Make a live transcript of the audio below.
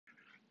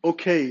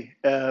Okay,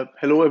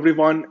 hello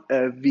everyone.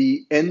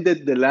 We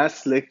ended the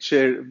last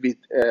lecture with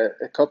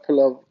a couple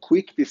of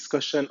quick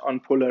discussion on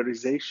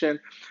polarization.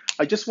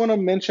 I just want to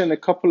mention a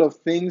couple of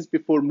things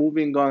before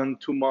moving on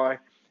to my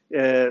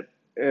uh,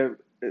 uh,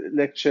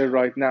 lecture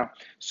right now.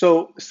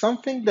 So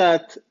something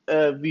that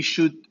we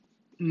should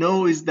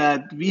know is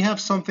that we have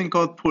something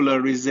called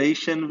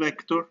polarization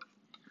vector.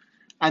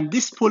 And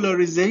this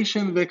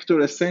polarization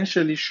vector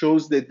essentially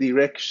shows the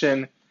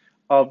direction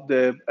of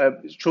the,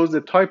 shows the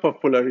type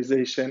of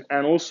polarization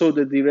and also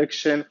the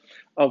direction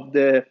of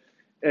the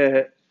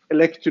uh,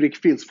 electric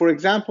fields. For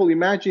example,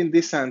 imagine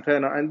this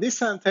antenna, and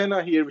this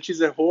antenna here, which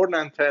is a horn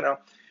antenna,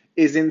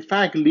 is in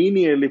fact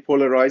linearly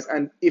polarized.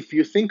 And if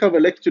you think of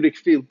electric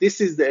field,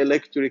 this is the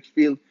electric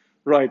field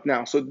right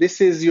now. So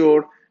this is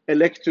your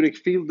electric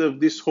field of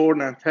this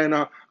horn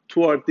antenna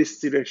toward this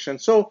direction.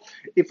 So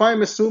if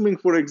I'm assuming,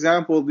 for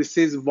example, this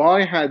is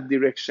y hat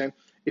direction,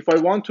 if I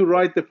want to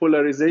write the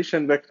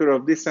polarization vector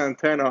of this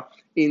antenna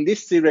in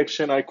this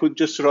direction, I could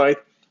just write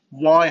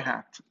y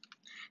hat.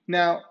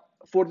 Now,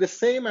 for the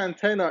same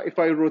antenna, if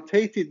I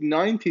rotate it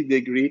 90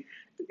 degree,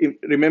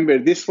 remember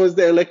this was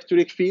the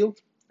electric field,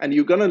 and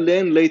you're gonna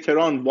learn later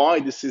on why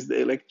this is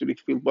the electric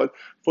field, but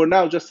for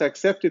now, just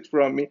accept it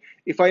from me.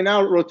 If I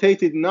now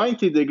rotate it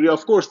 90 degree,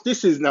 of course,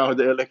 this is now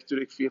the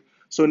electric field.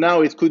 So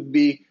now it could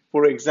be,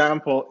 for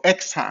example,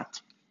 x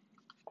hat.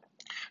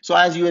 So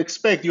as you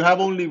expect, you have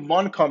only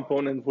one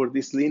component for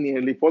this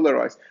linearly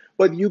polarized,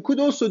 but you could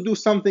also do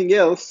something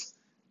else.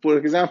 For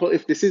example,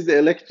 if this is the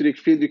electric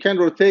field, you can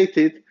rotate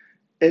it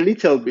a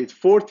little bit,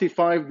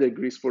 45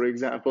 degrees, for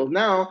example.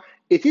 Now,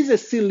 it is a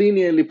still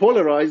linearly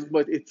polarized,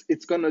 but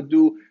it's going to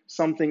do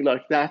something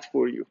like that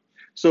for you.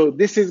 So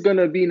this is going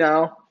to be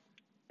now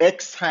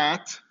x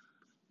hat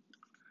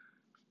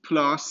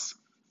plus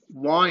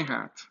y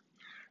hat.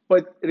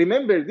 But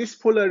remember, this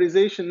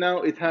polarization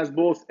now, it has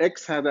both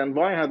x hat and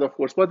y hat, of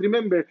course. But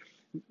remember,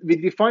 we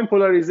define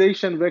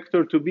polarization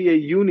vector to be a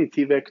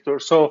unity vector.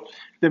 So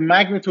the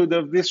magnitude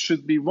of this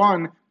should be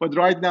 1. But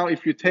right now,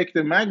 if you take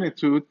the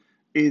magnitude,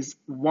 is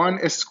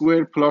 1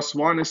 squared plus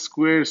 1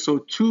 squared, so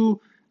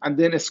 2, and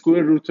then a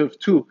square root of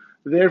 2.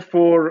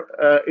 Therefore,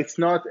 it's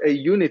not a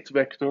unit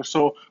vector.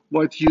 So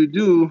what you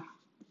do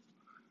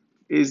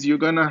is you're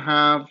going to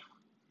have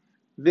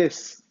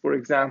this, for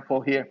example,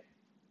 here.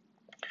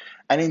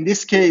 And in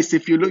this case,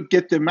 if you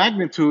get the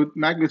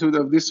magnitude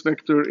of this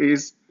vector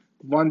is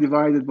 1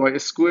 divided by a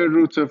square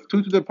root of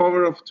 2 to the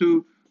power of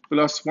 2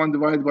 plus 1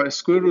 divided by a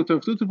square root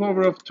of 2 to the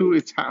power of 2,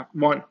 it's half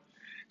 1.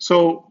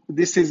 So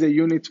this is a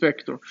unit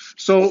vector.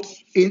 So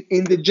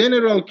in the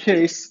general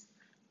case,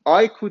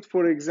 I could,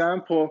 for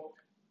example,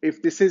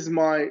 if this is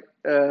my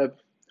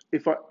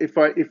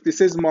if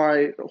this is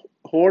my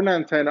horn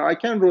antenna, I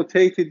can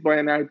rotate it by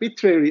an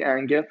arbitrary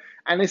angle,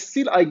 and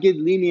still I get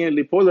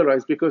linearly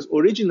polarized because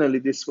originally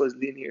this was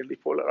linearly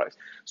polarized.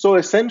 So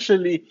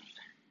essentially,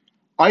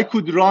 I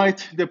could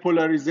write the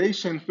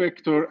polarization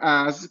vector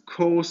as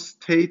cos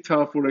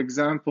theta, for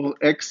example,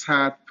 x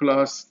hat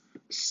plus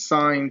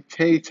sine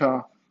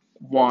theta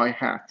y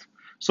hat.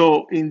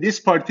 So in this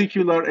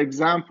particular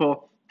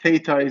example,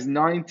 theta is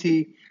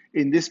 90.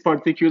 In this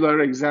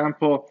particular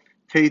example,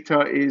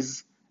 theta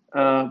is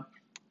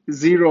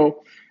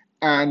 0,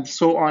 and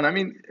so on. I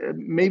mean,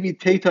 maybe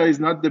theta is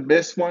not the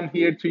best one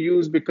here to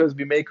use because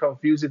we may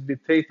confuse it with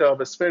theta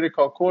of a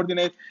spherical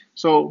coordinate.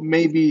 So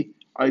maybe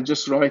I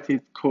just write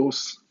it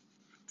cos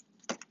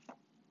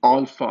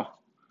alpha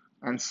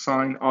and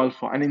sine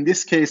alpha. And in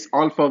this case,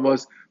 alpha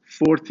was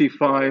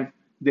 45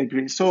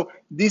 degrees. So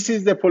this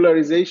is the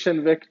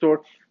polarization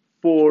vector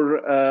for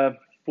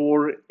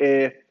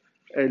a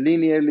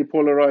linearly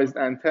polarized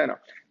antenna.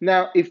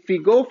 Now, if we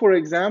go, for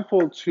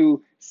example,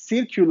 to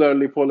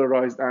circularly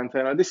polarized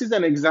antenna, this is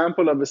an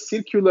example of a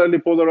circularly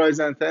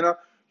polarized antenna.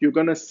 You're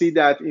going to see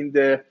that in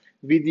the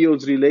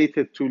videos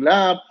related to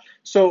lab.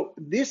 So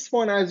this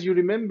one, as you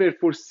remember,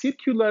 for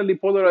circularly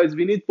polarized,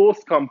 we need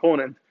both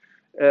components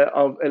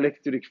of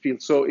electric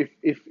field. So if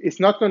it's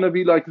not going to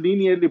be like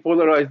linearly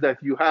polarized that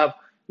you have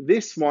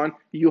this one,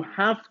 you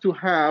have to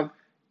have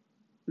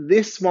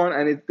this one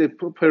and it's the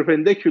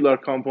perpendicular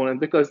component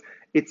because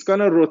it's going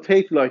to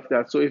rotate like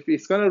that. So if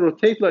it's going to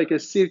rotate like a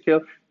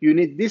circle, you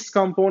need this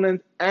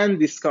component and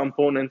this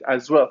component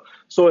as well.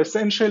 So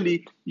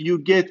essentially, you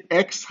get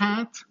x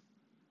hat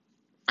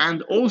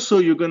and also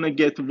you're going to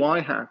get y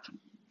hat.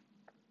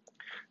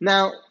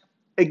 Now,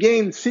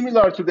 again,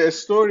 similar to the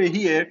story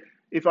here,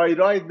 if I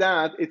write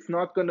that, it's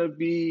not going to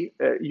be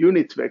a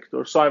unit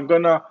vector. So I'm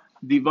going to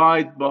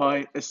divide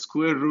by a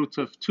square root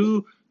of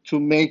 2 to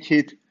make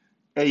it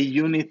a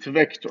unit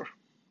vector.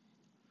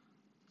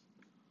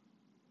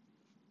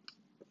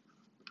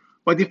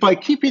 But if I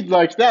keep it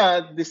like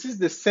that, this is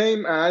the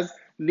same as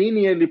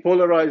linearly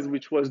polarized,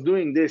 which was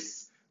doing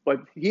this.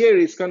 But here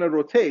it's going to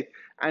rotate.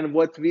 And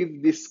what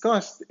we've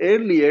discussed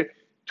earlier,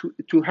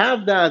 to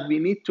have that, we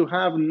need to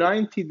have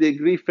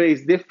 90-degree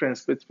phase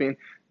difference between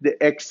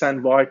the x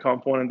and y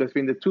component,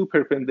 between the two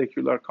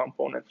perpendicular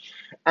components.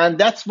 And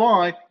that's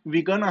why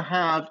we're going to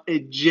have a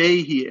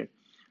j here.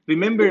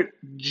 Remember,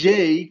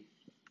 j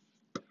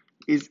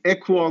is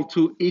equal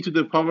to e to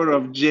the power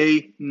of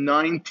j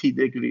 90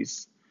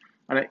 degrees.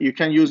 And you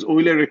can use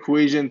Euler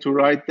equation to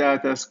write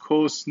that as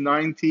cos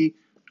 90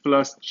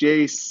 plus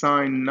j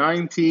sine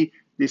 90.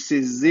 This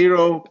is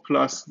 0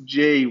 plus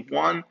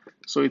j1,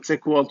 so it's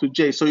equal to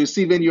j. So you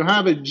see, when you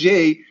have a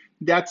j,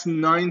 that's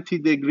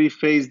 90-degree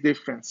phase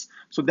difference.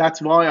 So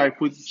that's why I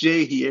put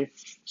j here.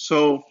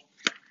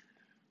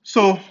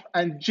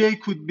 And j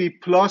could be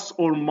plus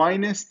or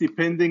minus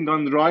depending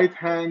on right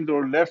hand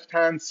or left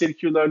hand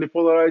circularly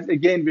polarized.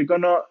 Again, we're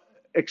gonna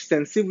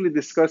extensively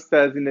discuss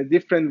that in a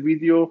different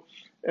video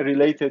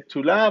related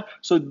to lab.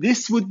 So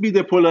this would be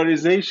the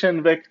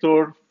polarization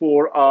vector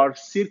for our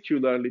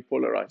circularly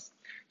polarized.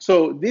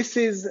 So this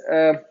is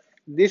a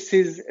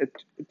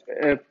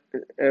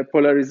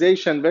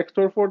polarization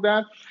vector for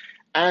that.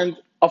 And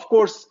of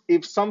course,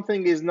 if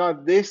something is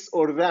not this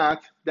or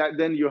that,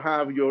 then you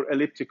have your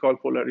elliptical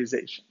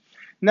polarization.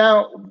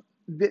 Now,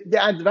 the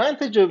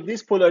advantage of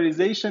this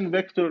polarization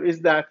vector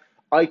is that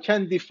I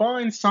can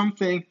define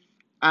something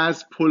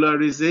as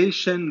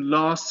polarization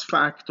loss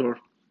factor.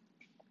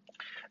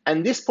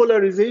 And this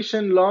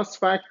polarization loss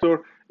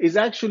factor is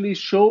actually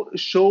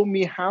show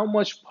me how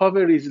much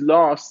power is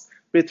lost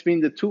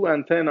between the two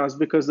antennas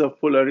because of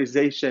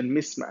polarization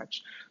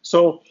mismatch.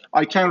 So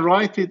I can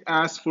write it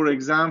as, for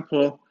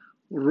example,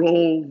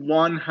 rho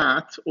 1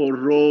 hat or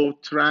rho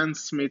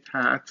transmit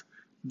hat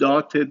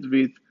dotted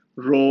with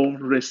rho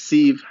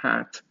receive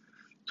hat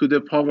to the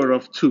power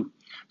of 2.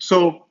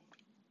 So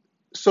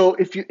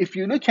if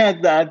you look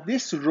at that,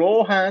 this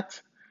rho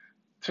hat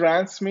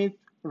transmit,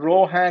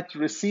 rho hat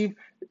receive,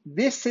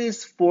 this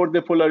is for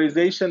the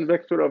polarization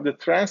vector of the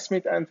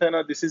transmit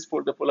antenna. This is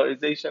for the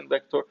polarization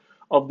vector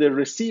of the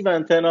receive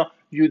antenna.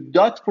 You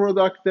dot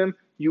product them,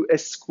 you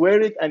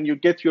square it, and you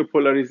get your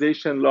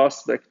polarization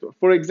loss vector.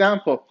 For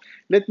example,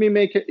 let me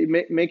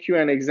make you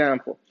an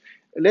example.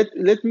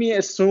 Let me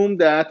assume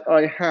that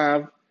I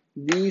have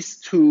these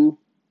two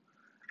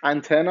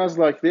antennas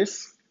like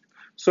this.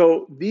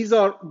 So these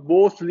are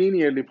both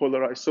linearly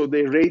polarized, so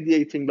they're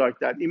radiating like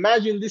that.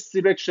 Imagine this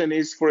direction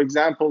is, for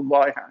example,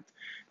 y hat.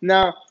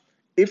 Now,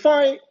 if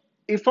I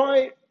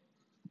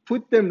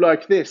put them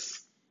like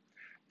this,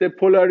 the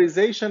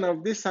polarization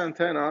of this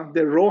antenna,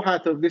 the rho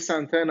hat of this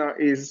antenna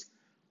is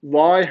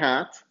y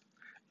hat,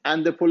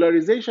 and the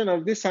polarization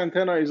of this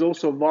antenna is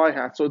also y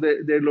hat. So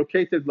they're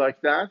located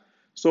like that.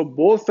 So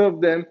both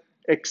of them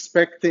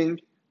expecting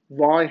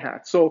y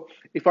hat. So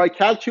if I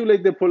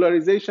calculate the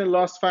polarization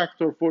loss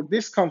factor for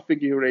this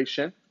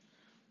configuration,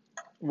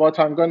 what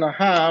I'm going to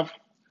have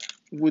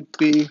would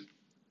be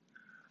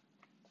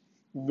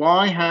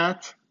y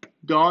hat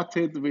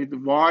dotted with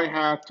y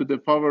hat to the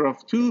power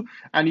of 2.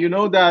 And you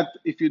know that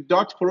if you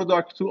dot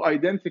product two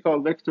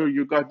identical vector,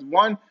 you got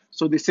 1.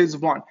 So this is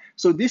 1.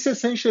 So this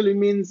essentially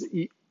means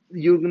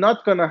you're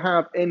not going to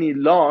have any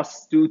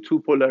loss due to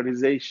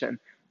polarization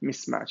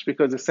mismatch,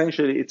 because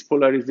essentially it's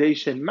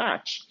polarization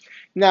match.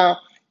 Now,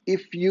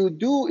 if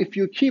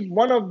you keep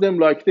one of them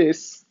like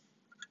this,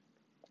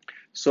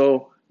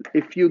 so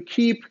if you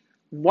keep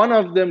one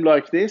of them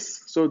like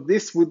this, so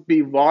this would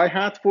be y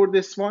hat for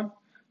this one.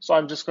 So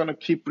I'm just going to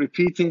keep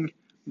repeating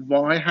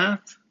y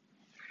hat.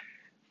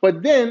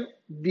 But then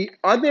the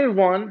other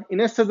one,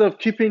 instead of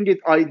keeping it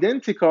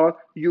identical,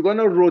 you're going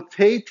to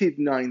rotate it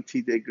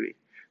 90 degrees.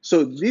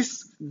 So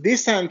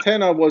this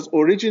antenna was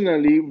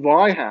originally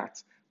y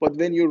hat, but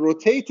when you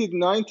rotate it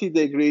 90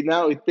 degrees,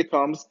 now it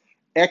becomes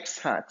x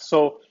hat.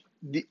 So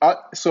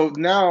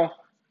now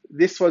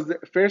this was the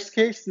first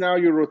case. Now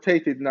you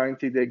rotate it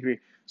 90 degrees.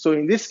 So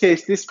in this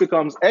case, this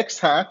becomes x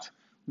hat,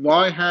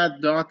 y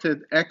hat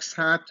dotted x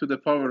hat to the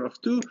power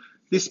of 2.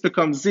 This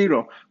becomes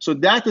 0. So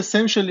that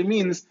essentially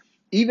means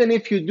even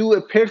if you do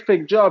a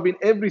perfect job in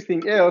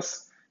everything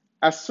else,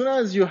 as soon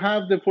as you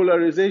have the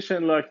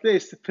polarization like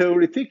this,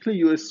 theoretically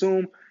you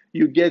assume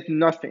you get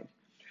nothing.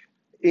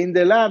 In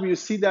the lab, you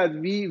see that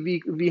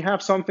we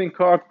have something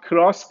called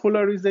cross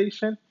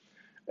polarization,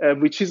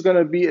 which is going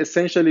to be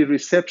essentially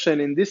reception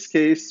in this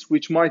case,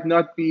 which might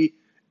not be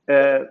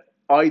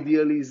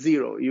ideally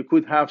 0. You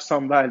could have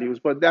some values,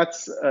 but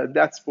that's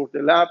for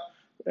the lab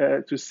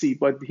to see.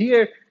 But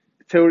here,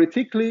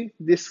 theoretically,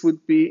 this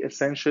would be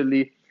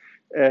essentially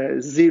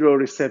 0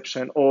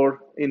 reception,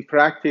 or in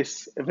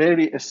practice, a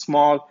very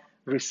small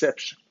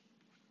reception.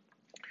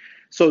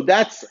 So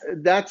that's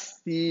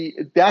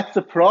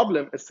the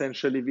problem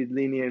essentially with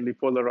linearly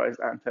polarized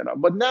antenna.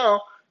 But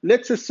now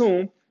let's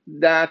assume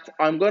that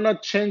I'm gonna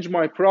change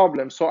my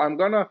problem. So I'm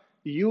gonna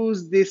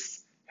use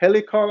this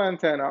helical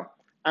antenna,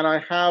 and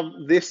I have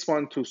this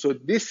one too. So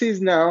this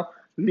is now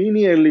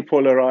linearly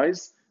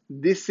polarized.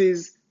 This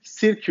is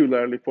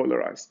circularly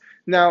polarized.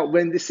 Now,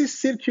 when this is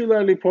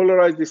circularly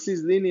polarized, this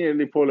is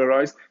linearly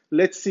polarized.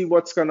 Let's see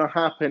what's gonna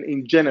happen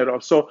in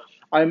general. So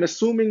I'm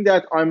assuming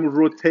that I'm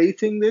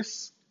rotating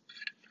this.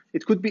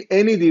 It could be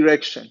any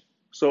direction.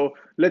 So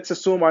let's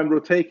assume I'm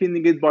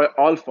rotating it by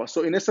alpha.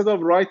 So instead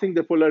of writing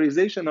the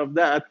polarization of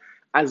that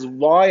as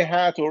y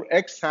hat or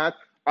x hat,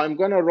 I'm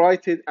going to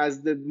write it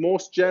as the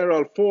most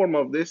general form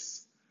of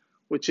this,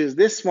 which is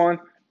this one,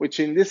 which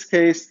in this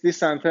case,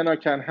 this antenna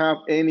can have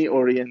any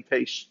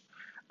orientation.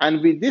 And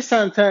with this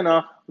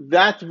antenna,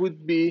 that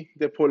would be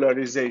the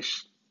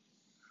polarization.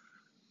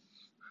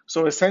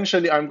 So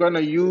essentially, I'm going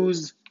to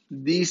use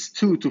these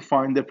two to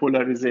find the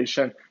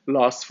polarization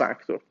loss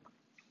factor.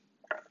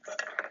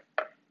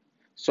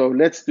 So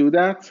let's do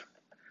that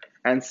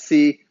and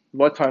see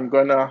what I'm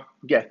going to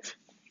get.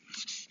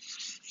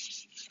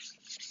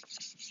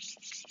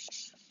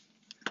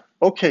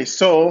 Okay,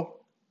 so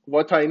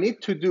what I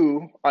need to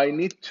do, I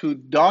need to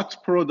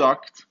dot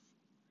product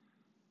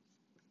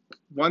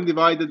 1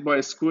 divided by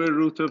square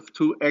root of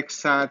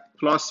 2x hat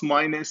plus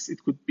minus,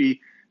 it could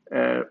be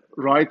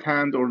right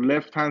hand or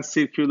left hand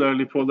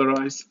circularly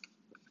polarized,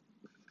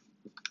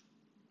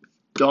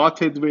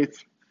 dotted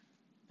with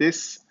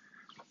this,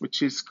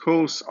 which is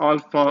cos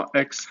alpha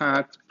x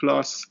hat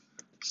plus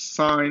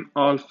sine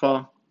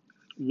alpha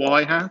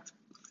y hat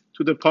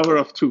to the power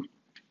of 2.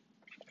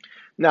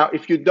 Now,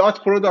 if you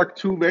dot product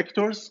two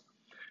vectors,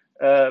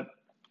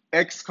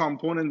 x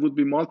component would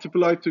be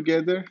multiplied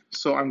together.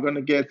 So I'm going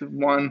to get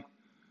 1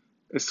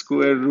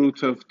 square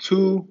root of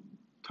 2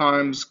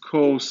 times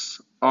cos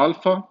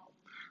alpha.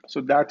 So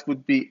that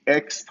would be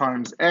x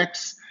times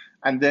x.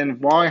 And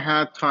then y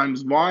hat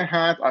times y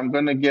hat, I'm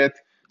going to get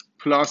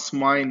plus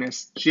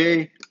minus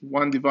j,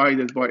 1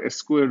 divided by a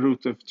square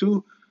root of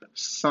 2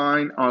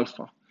 sine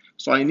alpha.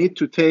 So I need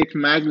to take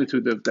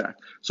magnitude of that.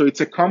 So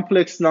it's a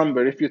complex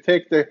number. If you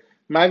take the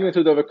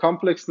magnitude of a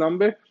complex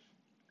number,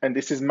 and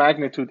this is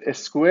magnitude a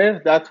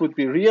square, that would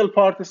be real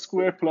part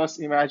square plus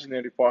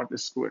imaginary part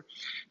square.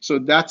 So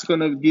that's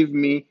going to give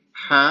me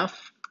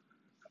half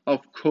of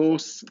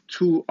cos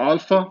 2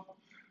 alpha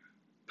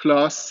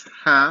plus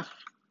half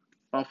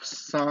of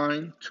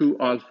sine 2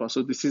 alpha.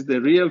 So this is the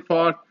real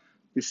part,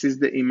 this is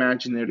the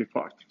imaginary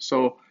part.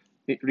 So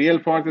real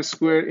part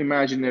square,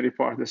 imaginary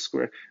part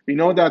square. We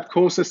know that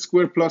cos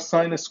square plus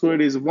sine square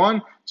is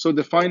 1, so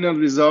the final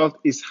result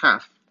is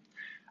half.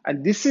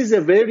 And this is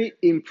a very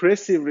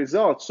impressive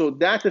result. So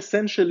that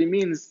essentially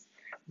means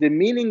the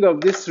meaning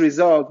of this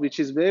result, which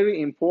is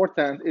very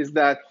important, is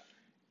that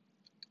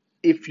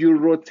if you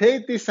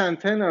rotate this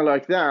antenna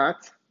like that,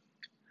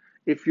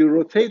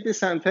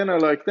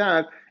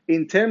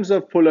 in terms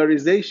of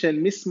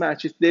polarization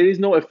mismatch, there is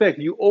no effect.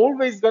 You're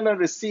always going to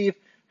receive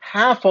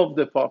half of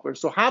the power.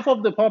 So half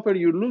of the power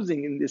you're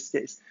losing in this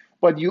case,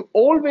 but you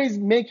always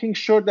making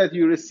sure that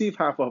you receive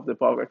half of the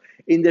power.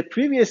 In the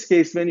previous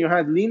case, when you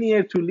had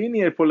linear to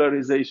linear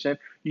polarization,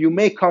 you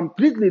may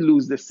completely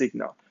lose the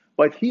signal.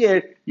 But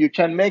here, you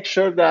can make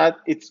sure that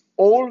it's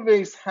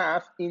always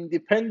half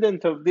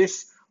independent of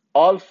this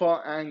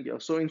alpha angle.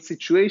 So in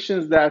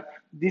situations that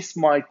this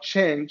might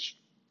change,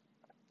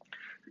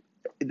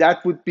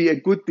 that would be a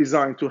good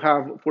design to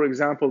have, for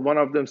example, one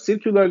of them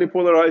circularly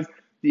polarized,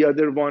 the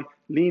other one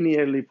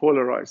linearly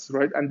polarized,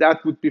 right? And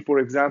that would be, for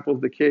example,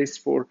 the case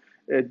for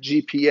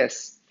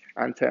GPS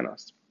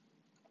antennas,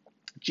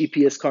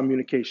 GPS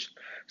communication.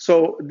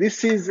 So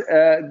this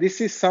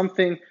is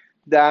something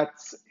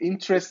that's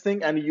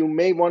interesting, and you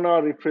may want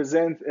to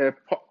represent a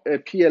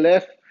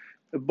PLF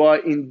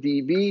in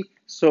dB.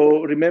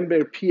 So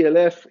remember,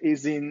 PLF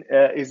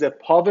is a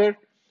power,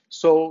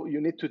 so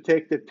you need to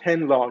take the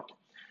 10 log.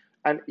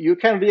 And you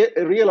can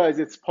realize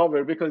its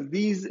power because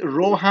these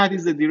rho hat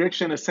is the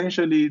direction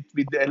essentially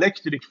with the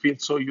electric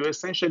field. So you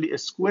essentially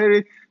square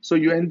it, so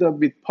you end up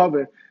with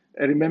power.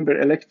 Remember,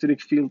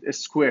 electric field is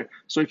square.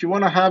 So if you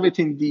want to have it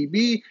in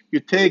dB, you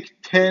take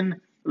 10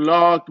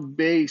 log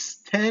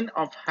base 10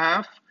 of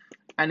half,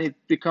 and it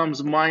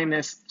becomes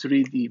minus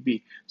 3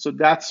 dB. So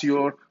that's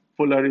your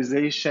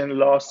polarization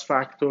loss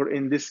factor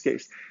in this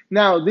case.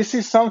 Now, this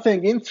is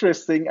something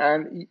interesting,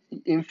 and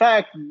in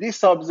fact,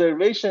 this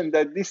observation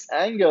that this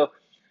angle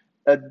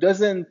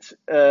doesn't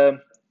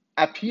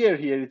appear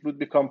here, it would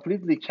be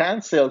completely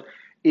canceled.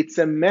 It's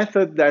a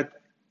method that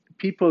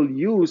people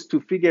use to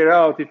figure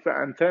out if an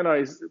antenna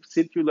is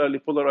circularly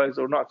polarized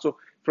or not. So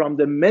from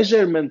the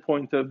measurement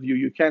point of view,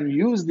 you can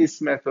use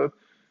this method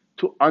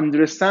to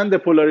understand the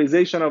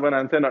polarization of an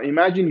antenna.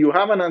 Imagine you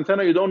have an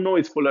antenna, you don't know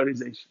its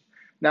polarization.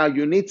 Now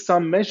you need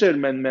some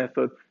measurement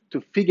method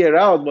to figure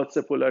out what's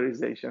the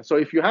polarization. So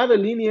if you have a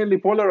linearly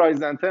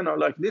polarized antenna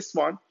like this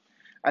one,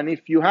 and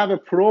if you have a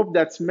probe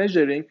that's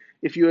measuring,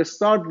 if you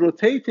start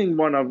rotating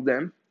one of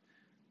them,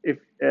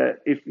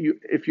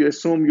 if you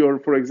assume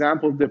for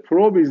example, the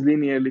probe is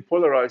linearly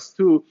polarized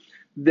too,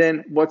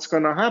 then what's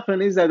going to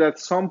happen is that at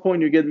some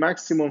point you get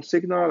maximum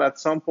signal, at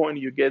some point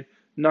you get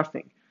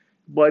nothing.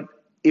 But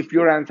if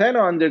your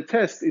antenna under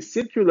test is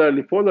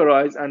circularly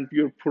polarized and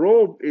your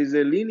probe is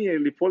a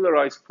linearly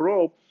polarized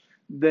probe,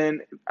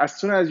 then as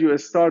soon as you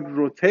start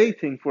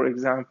rotating, for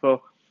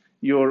example,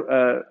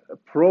 your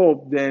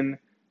probe, then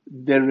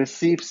the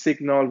received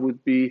signal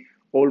would be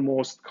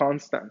almost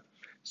constant.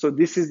 So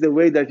this is the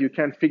way that you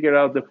can figure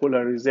out the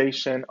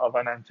polarization of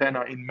an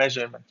antenna in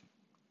measurement.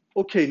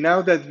 Okay,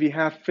 now that we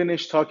have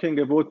finished talking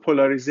about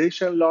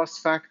polarization loss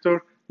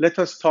factor, let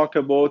us talk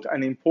about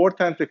an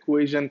important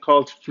equation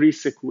called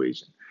Friis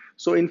equation.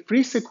 So in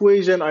Friis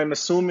equation, I'm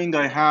assuming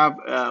I have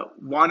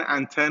one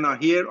antenna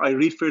here. I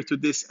refer to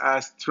this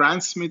as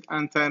transmit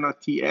antenna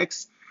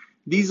TX.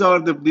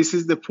 This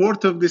is the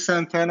port of this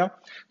antenna.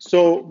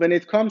 So when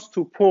it comes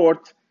to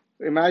port,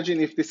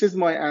 imagine if this is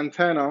my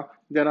antenna,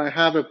 then I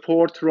have a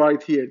port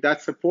right here.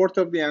 That's the port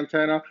of the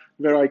antenna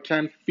where I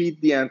can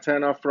feed the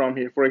antenna from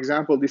here. For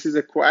example, this is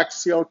a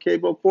coaxial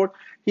cable port.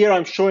 Here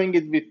I'm showing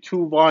it with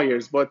two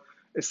wires, but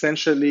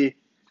essentially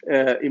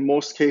in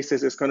most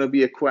cases it's going to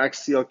be a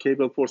coaxial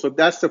cable port. So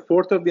that's the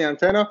port of the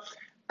antenna,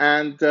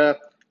 and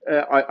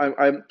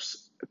I'm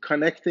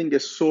connecting a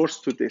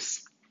source to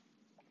this.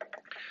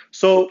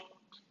 So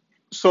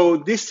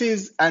this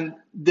is, and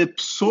the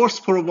source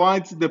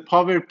provides the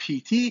power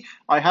PT.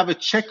 I have a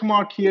check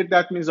mark here.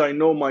 That means I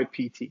know my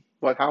PT,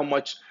 but how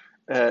much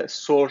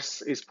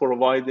source is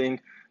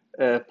providing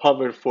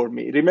power for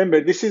me. Remember,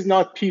 this is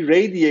not P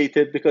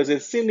radiated because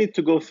it still needs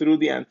to go through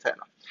the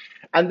antenna.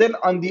 And then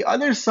on the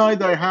other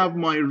side, I have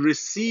my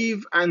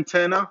receive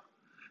antenna.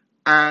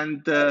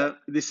 And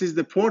this is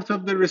the port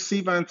of the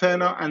receive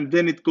antenna, and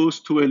then it goes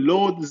to a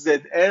load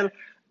ZL,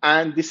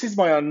 and this is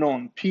my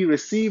unknown. P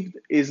received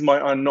is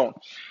my unknown.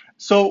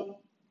 So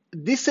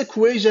this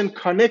equation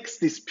connects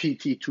this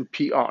PT to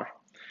PR,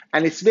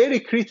 and it's very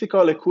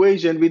critical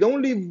equation with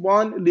only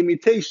one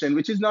limitation,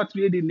 which is not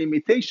really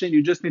limitation.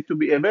 You just need to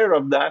be aware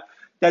of that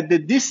the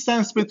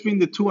distance between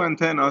the two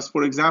antennas,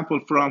 for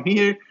example, from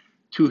here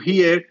to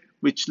here,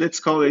 which let's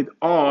call it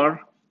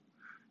R,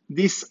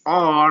 this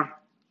R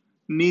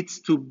needs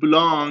to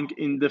belong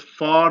in the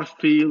far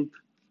field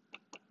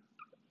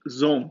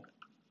zone.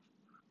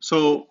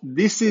 So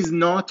this is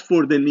not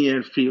for the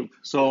near field.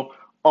 So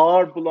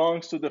R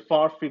belongs to the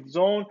far field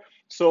zone.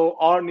 So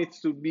R needs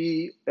to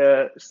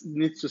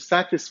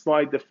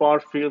satisfy the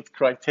far field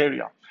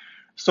criteria.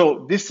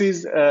 So this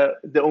is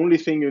the only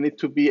thing you need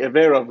to be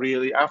aware of,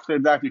 really. After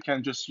that, you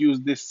can just use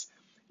this.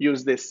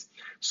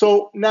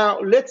 So now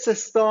let's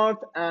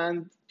start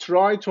and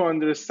try to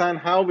understand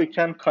how we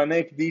can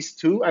connect these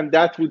two, and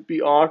that would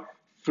be our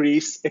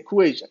Friis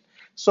equation.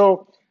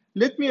 So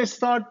let me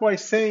start by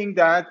saying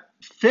that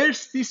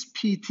first this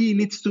PT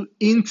needs to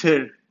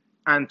enter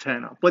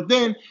antenna, but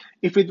then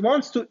if it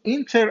wants to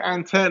enter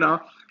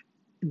antenna,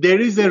 there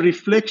is a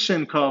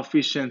reflection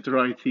coefficient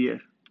right here.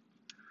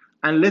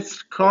 And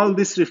let's call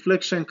this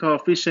reflection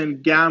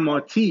coefficient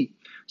gamma T.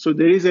 So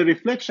there is a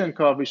reflection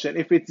coefficient.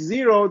 If it's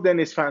zero,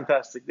 then it's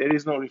fantastic. There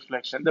is no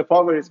reflection. The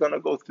power is going to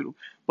go through.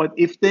 But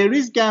if there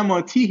is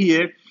gamma T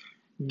here,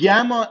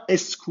 gamma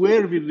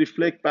square will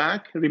reflect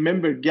back.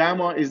 Remember,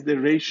 gamma is the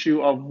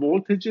ratio of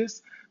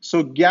voltages.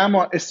 So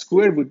gamma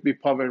square would be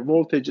power,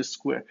 voltage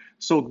square.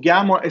 So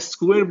gamma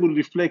square will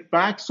reflect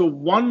back. So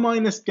 1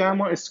 minus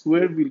gamma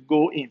square will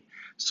go in.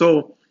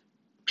 So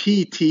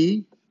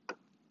PT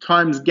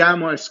times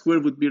gamma square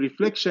would be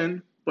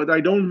reflection, but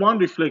I don't want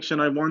reflection,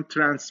 I want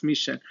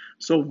transmission.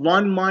 So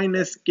 1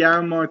 minus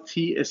gamma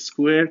T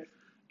square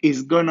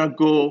is gonna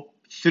go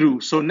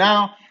through. So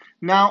now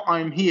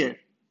I'm here.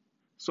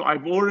 So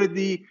I've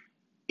already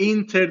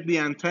entered the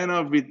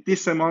antenna with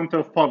this amount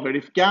of power.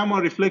 If gamma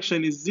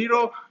reflection is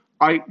zero,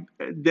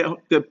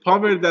 the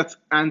power that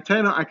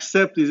antenna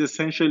accepts is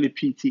essentially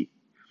PT.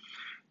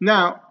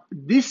 Now,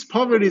 this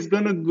power is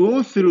going to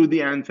go through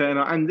the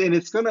antenna, and then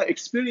it's going to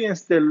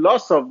experience the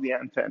loss of the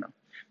antenna.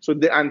 So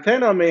the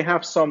antenna may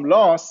have some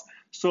loss.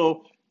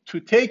 So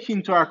to take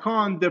into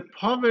account the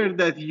power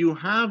that you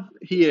have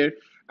here,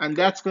 and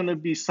that's going to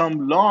be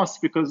some loss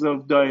because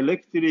of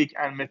dielectric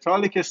and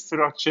metallic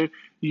structure,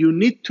 you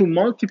need to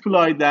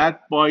multiply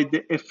that by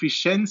the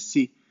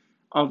efficiency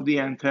of the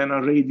antenna,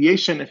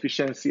 radiation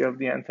efficiency of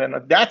the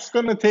antenna. That's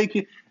going to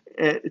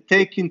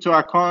take into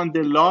account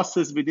the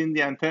losses within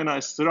the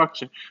antenna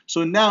structure.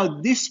 So now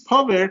this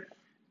power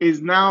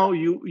is now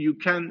you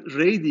can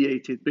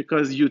radiate it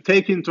because you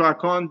take into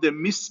account the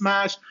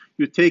mismatch,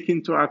 you take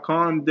into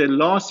account the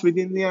loss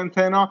within the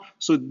antenna.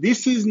 So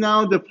this is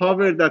now the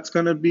power that's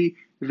going to be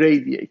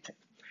radiated.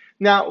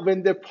 Now,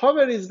 when the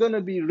power is going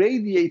to be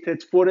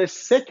radiated for a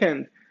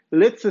second,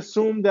 let's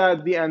assume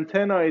that the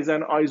antenna is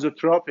an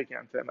isotropic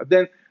antenna.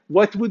 Then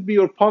what would be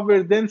your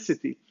power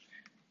density?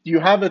 You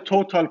have a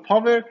total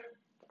power.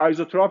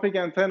 Isotropic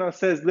antenna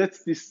says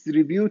let's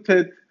distribute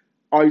it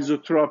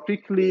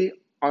isotropically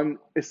on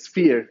a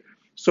sphere.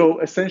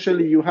 So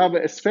essentially you have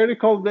a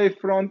spherical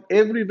wavefront.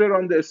 Everywhere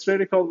on the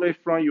spherical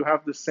wavefront you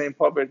have the same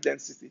power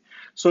density.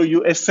 So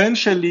you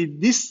essentially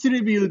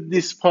distribute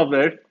this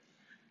power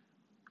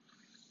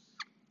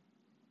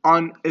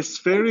on a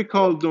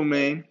spherical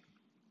domain.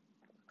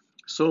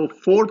 So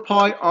 4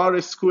 pi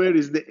r squared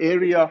is the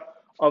area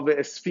of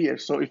a sphere.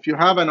 So if you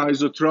have an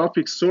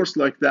isotropic source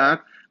like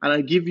that, and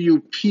I give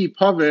you P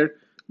power,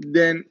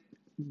 then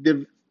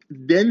the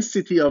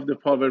density of the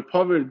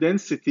power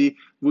density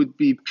would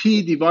be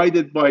P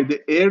divided by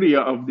the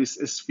area of this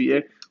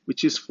sphere,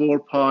 which is 4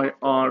 pi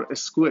r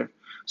squared.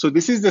 So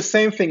this is the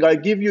same thing. I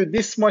give you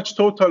this much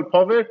total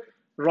power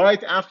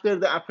right after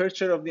the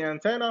aperture of the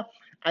antenna,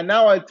 and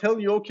now I tell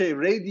you, okay,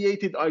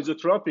 radiated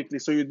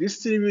isotropically. So you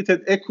distribute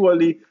it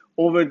equally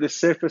over the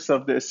surface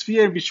of the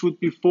sphere, which would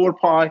be 4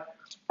 pi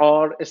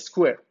r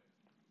squared.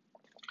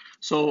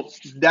 So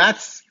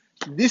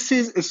this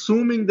is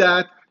assuming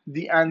that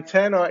the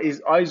antenna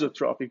is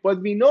isotropic. But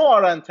we know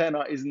our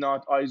antenna is not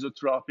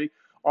isotropic.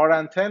 Our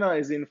antenna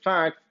is, in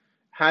fact,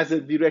 has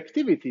a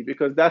directivity,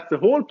 because that's the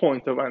whole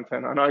point of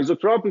antenna. An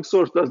isotropic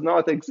source does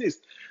not exist.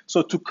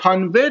 So to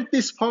convert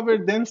this power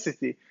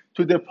density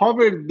to the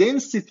power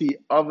density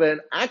of an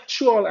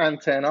actual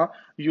antenna,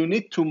 you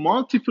need to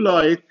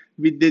multiply it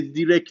with the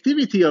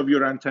directivity of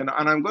your antenna.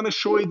 And I'm going to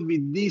show it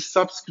with d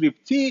subscript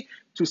t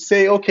to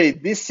say, okay,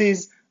 this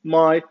is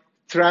my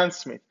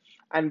transmit.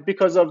 And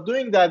because of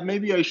doing that,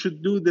 maybe I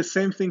should do the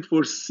same thing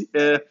for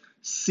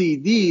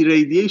CD,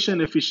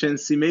 radiation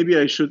efficiency. Maybe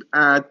I should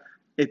add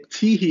a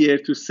T here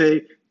to say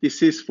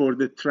this is for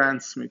the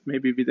transmit,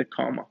 maybe with a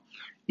comma,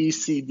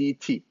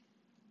 ECDT.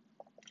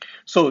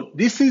 So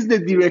this is the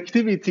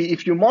directivity.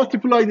 If you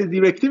multiply the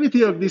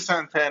directivity of this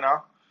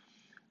antenna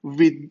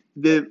with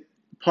the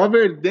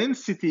power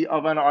density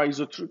of an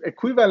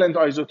equivalent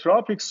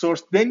isotropic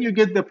source, then you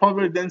get the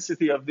power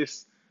density of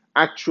this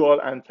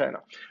actual antenna.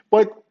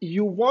 But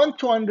you want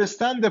to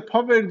understand the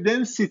power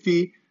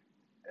density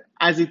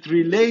as it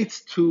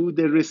relates to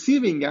the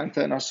receiving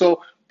antenna.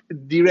 So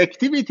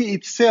directivity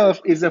itself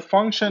is a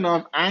function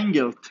of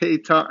angle,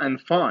 theta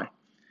and phi.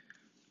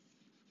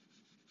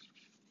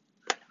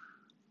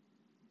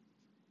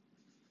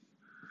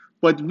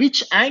 But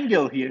which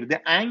angle here?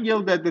 The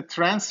angle that the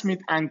transmit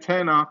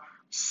antenna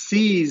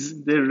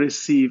sees the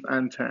receive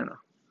antenna.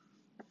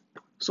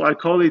 So I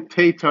call it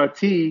theta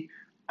t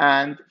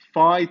and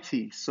phi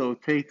t. So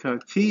theta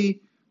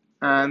t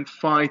and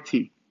phi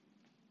t.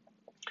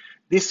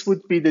 This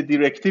would be the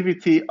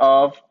directivity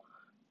of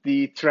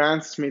the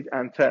transmit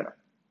antenna.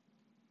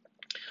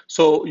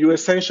 So you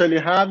essentially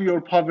have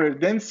your power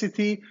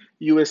density,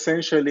 you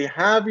essentially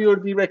have your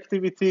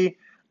directivity,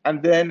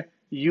 and then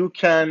you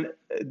can,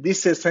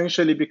 this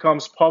essentially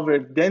becomes power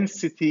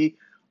density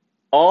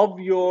of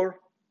your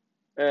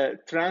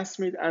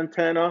transmit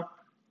antenna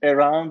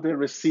around the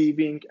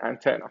receiving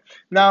antenna.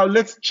 Now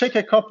let's check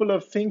a couple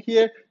of things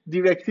here.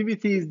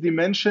 Directivity is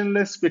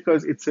dimensionless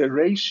because it's a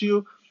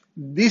ratio.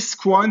 This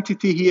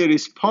quantity here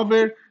is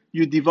power.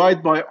 You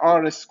divide by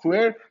r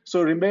squared.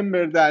 So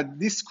remember that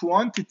this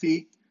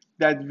quantity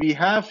that we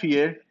have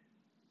here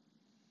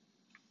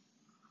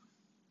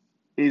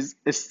is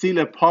still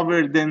a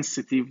power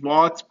density,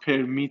 watt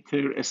per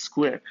meter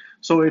squared.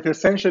 So it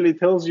essentially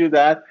tells you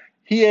that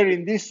here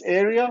in this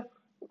area,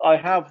 I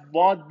have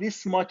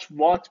this much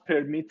watt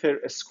per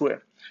meter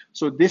squared.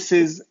 So this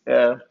is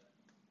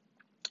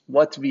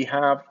what we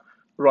have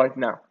right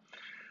now.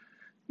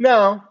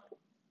 Now,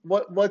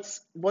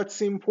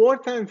 what's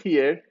important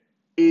here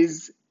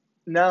is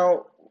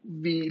now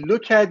we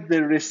look at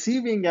the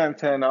receiving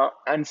antenna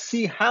and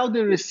see how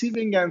the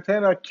receiving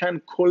antenna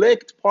can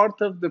collect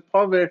part of the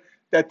power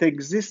that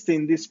exists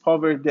in this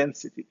power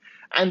density.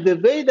 And the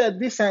way that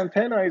this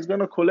antenna is going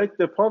to collect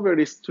the power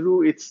is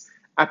through its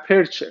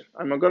aperture.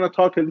 I'm going to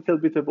talk a little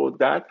bit about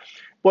that.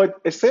 But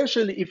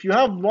essentially, if you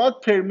have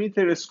watt per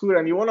meter square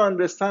and you want to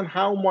understand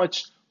how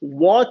much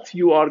watt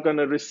you are going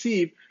to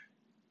receive,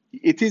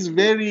 it is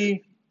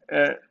very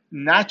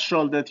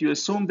natural that you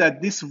assume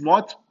that this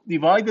watt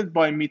divided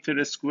by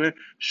meter square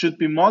should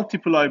be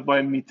multiplied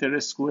by meter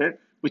square,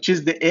 which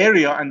is the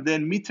area, and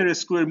then meter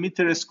square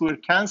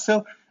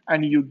cancel,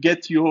 and you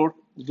get your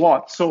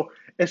watt. So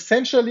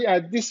essentially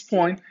at this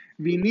point,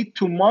 we need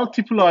to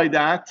multiply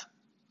that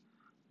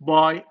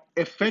by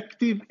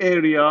effective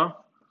area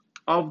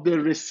of the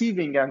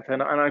receiving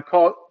antenna, and I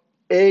call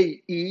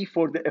AE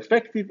for the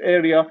effective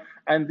area,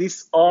 and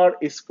this R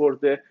is for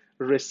the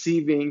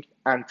receiving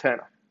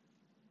antenna.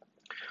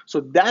 So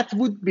that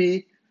would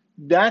be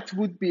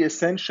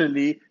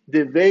essentially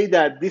the way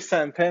that this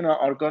antenna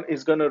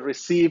is going to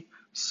receive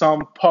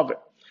some power.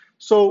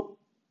 So,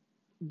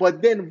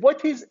 but then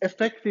what is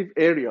effective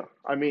area?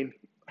 I mean,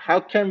 how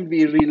can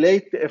we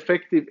relate the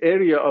effective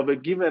area of a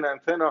given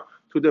antenna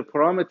to the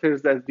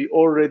parameters that we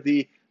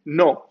already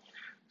know?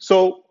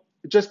 So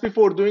just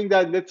before doing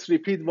that, let's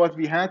repeat what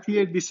we had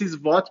here. This is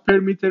watt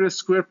per meter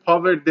square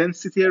power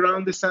density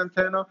around this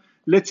antenna.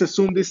 Let's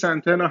assume this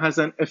antenna has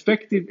an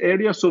effective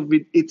area. So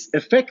with its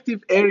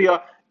effective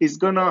area is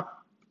gonna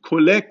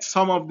collect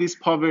some of this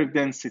power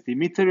density.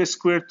 Meter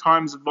square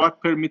times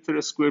watt per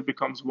meter square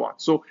becomes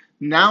watt. So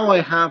now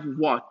I have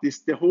watt.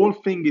 The whole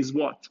thing is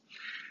watt.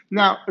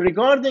 Now,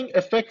 regarding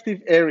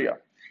effective area,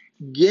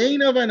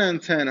 gain of an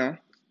antenna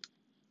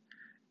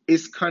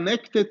is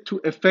connected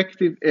to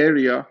effective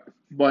area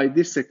by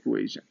this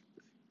equation.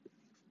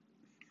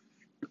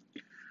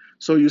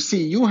 So you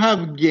see, you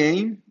have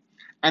gain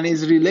and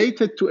is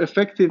related to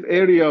effective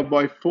area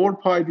by 4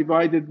 pi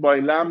divided by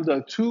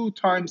lambda 2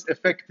 times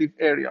effective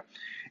area.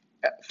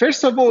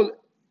 First of all,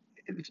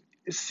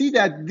 see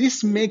that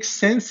this makes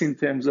sense in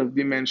terms of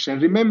dimension.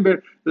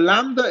 Remember,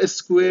 lambda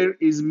square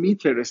is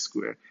meter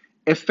square.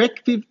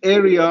 Effective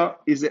area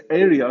is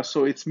area,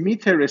 so it's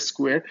meter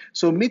square.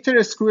 So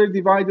meter square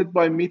divided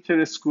by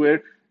meter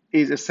square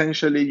is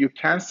essentially you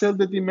cancel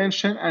the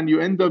dimension and you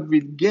end up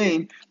with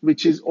gain,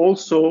 which is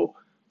also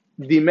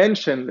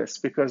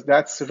dimensionless because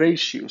that's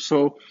ratio.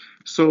 So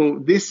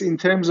this in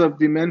terms of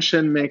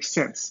dimension makes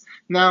sense.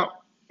 Now,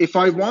 if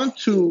I want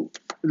to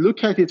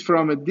look at it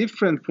from a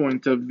different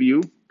point of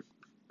view,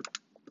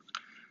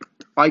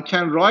 I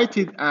can write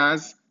it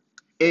as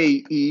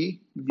AE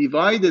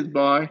divided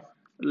by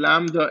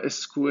lambda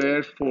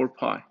squared 4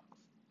 pi.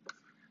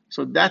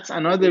 So that's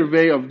another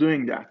way of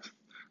doing that.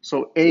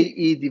 So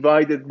AE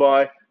divided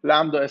by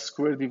lambda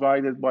squared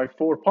divided by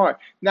 4 pi.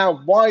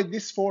 Now, why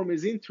this form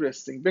is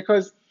interesting?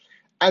 Because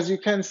as you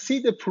can see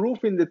the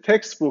proof in the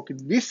textbook,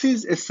 this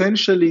is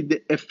essentially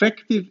the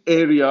effective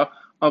area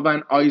of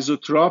an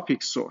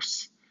isotropic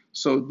source.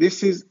 So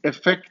this is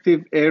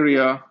effective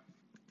area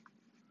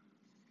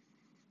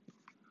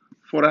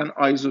for an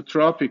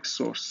isotropic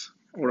source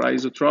or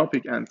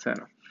isotropic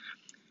antenna.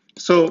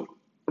 So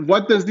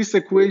what does this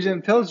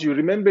equation tells you?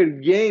 Remember,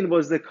 gain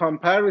was the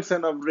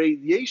comparison of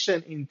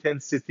radiation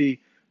intensity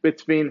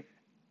between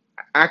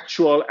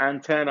actual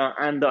antenna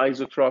and the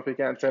isotropic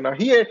antenna.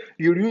 Here,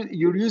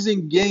 you're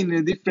using gain in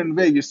a different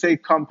way. You say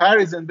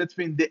comparison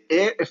between the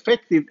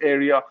effective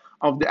area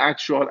of the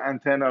actual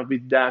antenna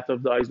with that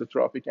of the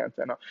isotropic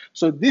antenna.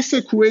 So this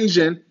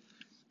equation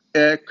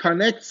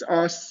connects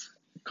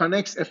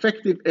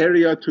effective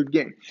area to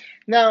gain.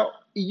 Now,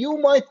 you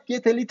might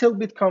get a little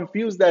bit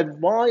confused that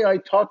why I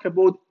talk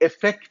about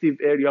effective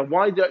area,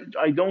 why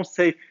I don't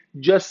say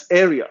just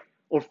area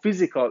or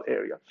physical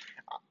area.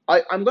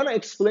 I'm going to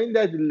explain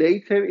that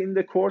later in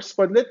the course,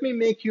 but let me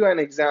make you an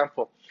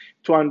example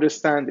to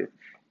understand it.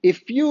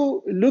 If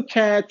you look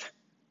at,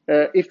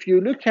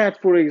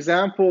 for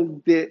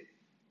example, the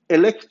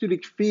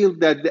electric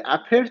field that the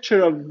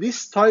aperture of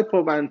this type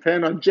of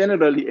antenna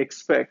generally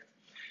expect.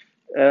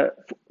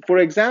 For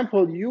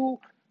example,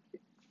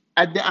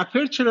 at the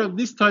aperture of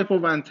this type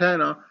of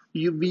antenna,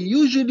 we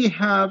usually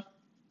have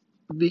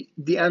the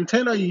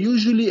antenna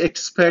usually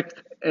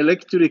expect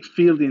electric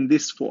field in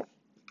this form.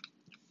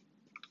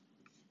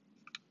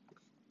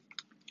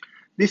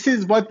 This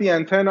is what the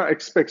antenna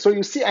expects. So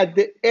you see at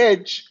the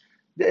edge,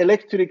 the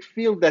electric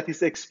field that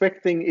is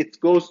expecting it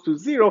goes to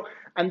 0.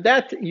 And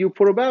that you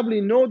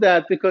probably know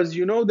that because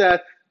you know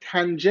that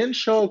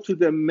tangential to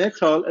the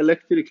metal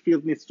electric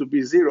field needs to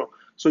be 0.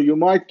 So you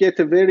might get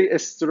a very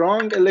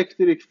strong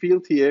electric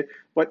field here,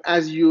 but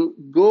as you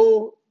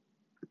go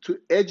to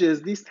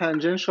edges, this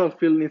tangential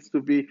field needs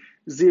to be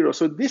 0.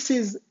 So this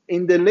is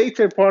in the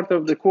later part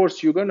of the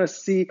course, you're going to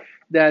see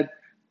that,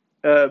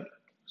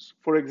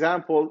 for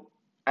example,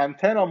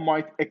 antenna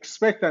might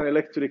expect an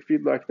electric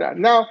field like that.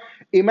 Now,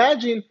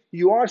 imagine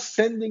you are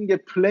sending a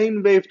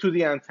plane wave to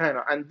the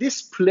antenna, and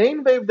this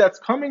plane wave that's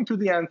coming to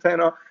the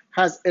antenna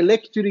has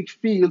electric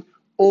field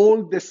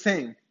all the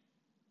same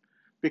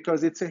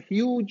because it's a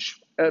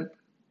huge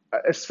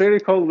a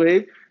spherical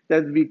wave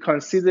that we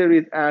consider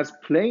it as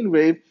plane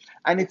wave,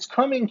 and it's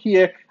coming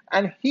here,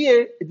 and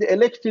here the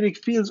electric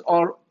fields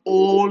are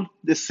all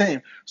the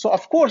same. So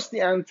of course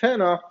the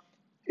antenna,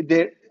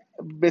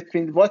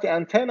 between what the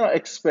antenna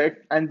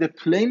expects and the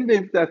plane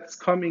wave that's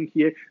coming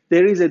here,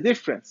 there is a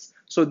difference.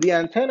 So the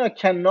antenna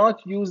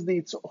cannot use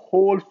its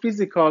whole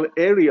physical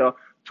area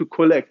to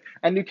collect.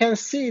 And you can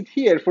see it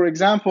here. For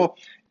example,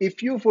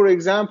 if you, for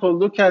example,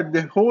 look at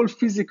the whole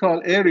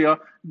physical area,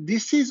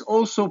 this is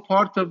also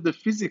part of the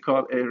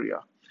physical area.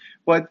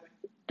 But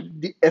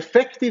the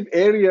effective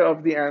area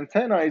of the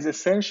antenna is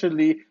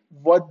essentially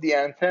what the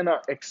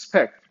antenna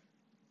expects.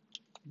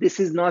 This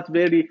is not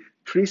very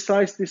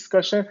precise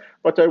discussion,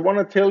 but I want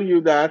to tell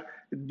you that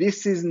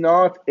this is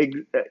not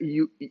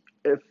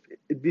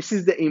this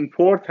is the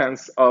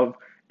importance of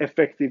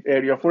effective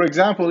area. For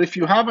example, if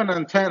you have an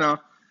antenna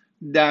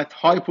that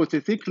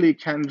hypothetically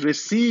can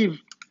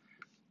receive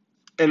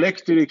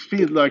electric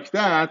field like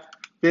that,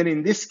 then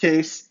in this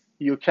case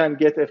you can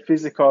get a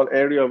physical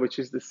area which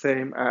is the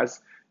same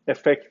as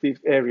effective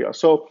area.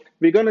 So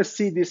we're going to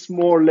see this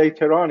more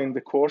later on in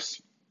the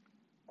course.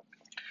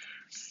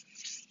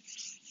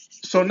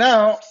 So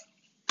now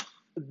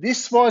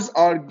this was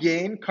our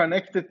gain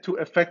connected to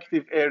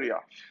effective area.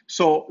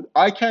 So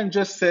I can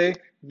just say,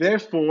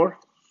 therefore,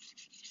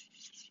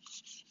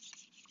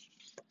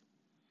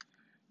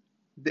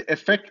 the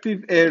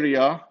effective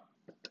area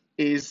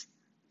is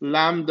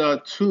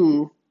lambda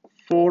 2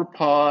 4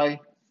 pi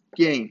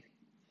gain.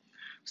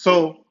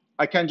 So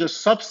I can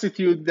just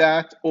substitute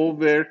that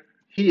over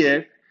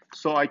here.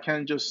 So I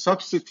can just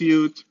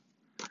substitute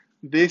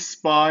this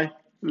by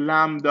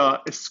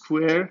lambda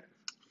square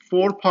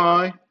 4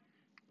 pi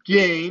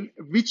gain.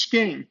 Which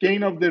gain?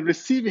 Gain of the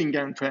receiving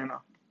antenna.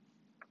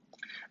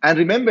 And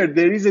remember,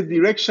 there is a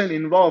direction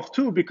involved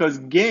too, because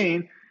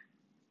gain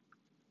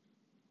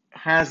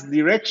has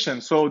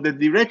direction. So the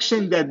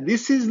direction that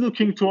this is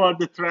looking toward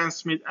the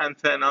transmit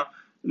antenna,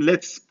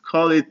 let's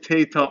call it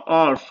theta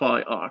r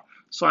phi r.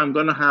 So I'm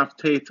going to have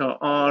theta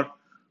r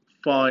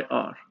phi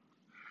r.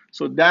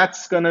 So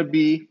that's going to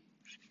be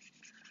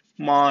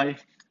my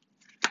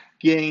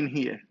gain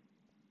here.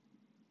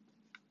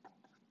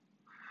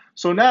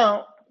 So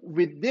now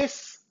with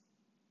this,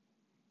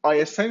 I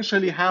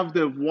essentially have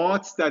the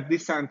watts that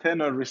this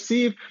antenna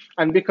receive,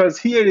 and because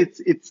here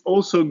it's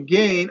also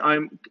gain,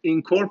 I'm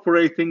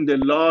incorporating the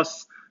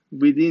loss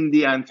within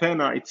the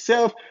antenna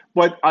itself,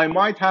 but I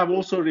might have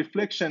also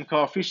reflection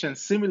coefficient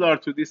similar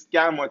to this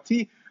gamma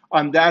t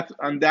on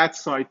that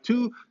side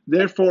too.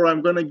 Therefore,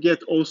 I'm going to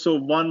get also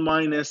 1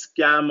 minus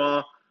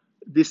gamma.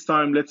 This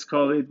time, let's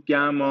call it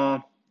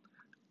gamma,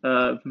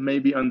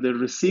 maybe on the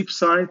receive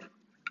side,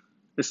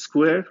 a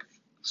square.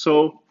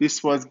 So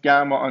this was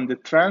gamma on the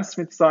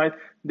transmit side.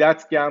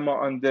 That's gamma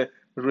on the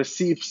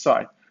receive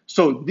side.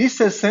 So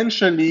this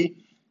essentially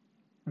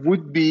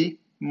would be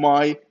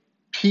my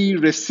P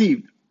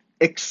received,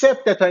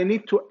 except that I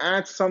need to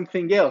add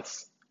something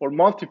else or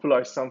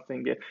multiply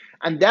something else.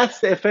 And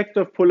that's the effect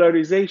of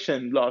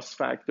polarization loss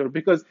factor,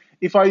 because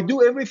if I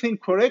do everything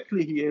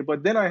correctly here,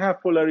 but then I have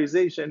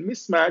polarization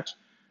mismatch,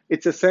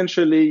 it's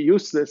essentially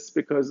useless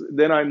because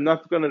then I'm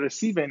not going to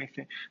receive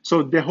anything.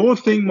 So the whole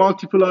thing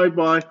multiplied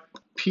by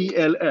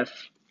PLF.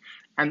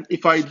 And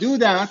if I do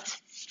that,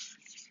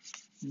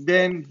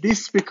 then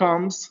this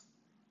becomes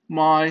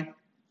my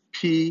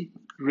P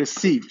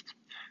received.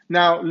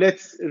 Now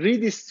let's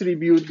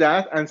redistribute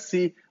that and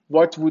see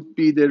what would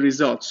be the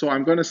result. So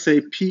I'm going to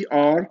say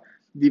PR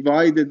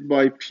divided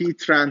by P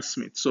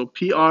transmit. So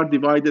PR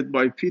divided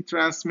by P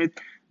transmit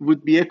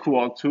would be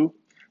equal to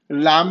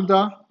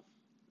lambda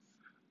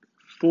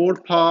 4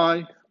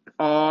 pi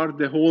r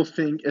the whole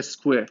thing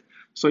squared.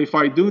 So if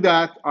I do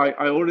that, I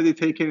already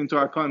taken into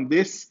account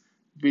this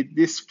with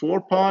this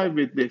 4 pi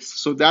with this.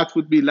 So that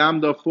would be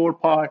lambda 4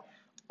 pi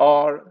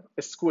r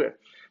squared.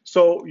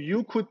 So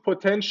you could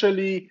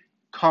potentially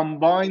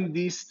combine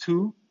these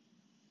two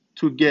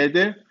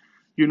together.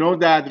 You know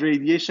that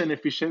radiation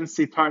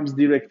efficiency times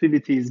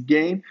directivity is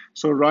gain.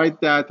 So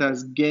write that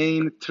as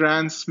gain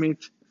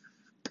transmit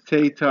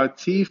theta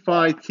t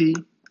phi t.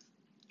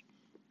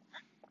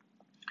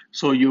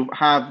 So you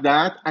have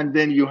that, and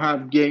then you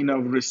have gain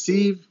of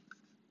receive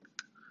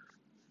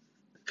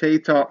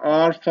theta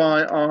r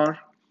phi r,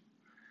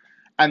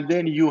 and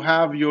then you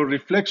have your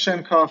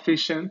reflection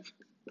coefficient,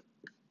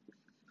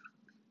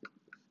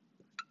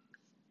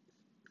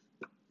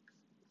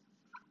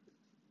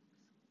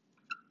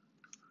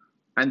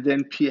 and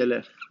then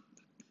PLF.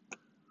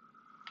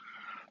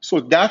 So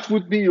that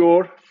would be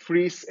your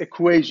Friis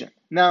equation.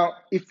 Now,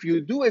 if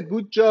you do a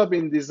good job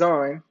in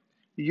design,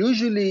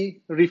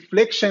 usually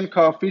reflection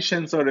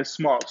coefficients are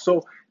small.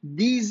 So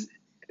these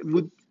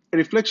would,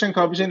 reflection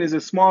coefficient is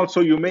small, so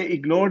you may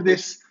ignore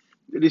this.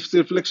 If the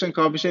reflection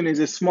coefficient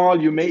is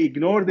small, you may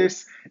ignore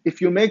this.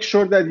 If you make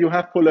sure that you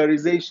have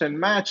polarization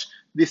match,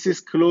 this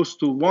is close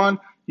to 1,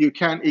 you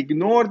can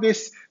ignore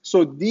this.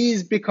 So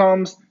these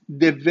becomes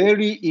the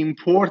very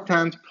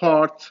important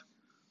part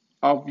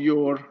of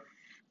your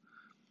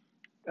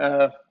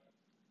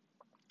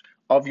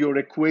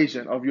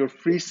equation, of your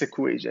Friis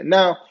equation.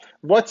 Now,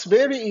 what's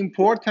very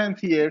important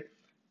here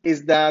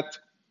is that,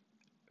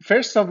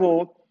 first of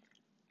all,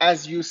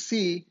 as you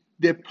see,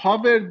 the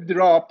power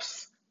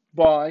drops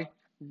by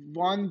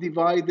 1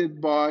 divided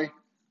by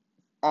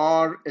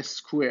r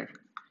squared.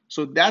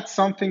 So that's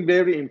something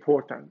very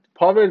important.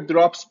 Power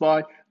drops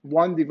by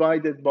 1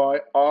 divided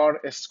by r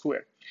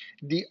squared.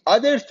 The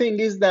other thing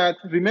is that,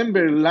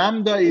 remember,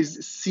 lambda is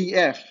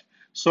CF.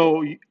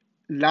 So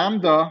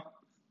lambda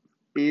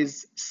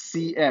is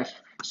CF.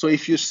 So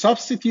if you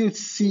substitute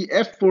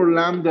CF for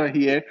lambda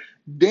here,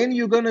 then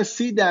you're going to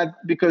see that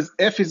because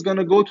F is going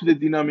to go to the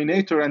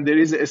denominator and there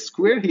is a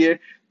square here,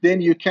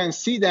 then you can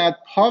see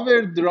that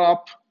power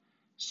drop.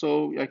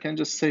 So I can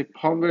just say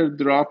power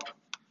drop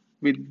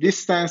with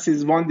distance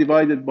is 1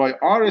 divided by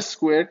r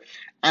squared,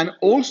 and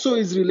also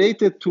is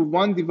related to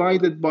 1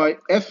 divided by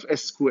F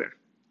squared,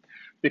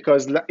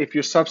 because if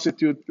you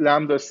substitute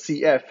lambda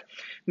CF.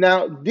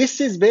 Now,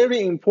 this is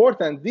very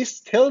important. This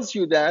tells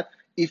you that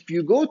if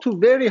you go to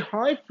very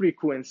high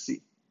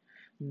frequency,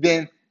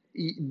 then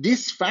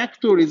this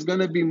factor is going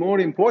to be more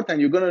important.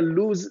 You're going to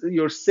lose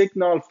your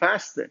signal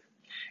faster.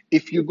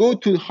 If you go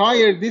to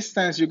higher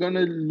distance, you're going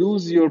to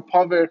lose your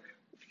power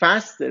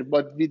faster,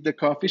 but with the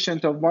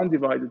coefficient of 1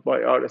 divided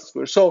by r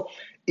squared. So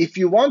if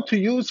you want to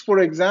use, for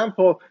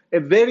example, a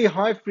very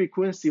high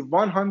frequency,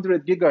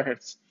 100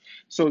 gigahertz,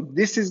 so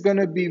this is going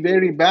to be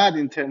very bad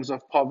in terms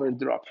of power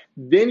drop.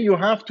 Then you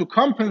have to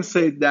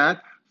compensate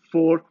that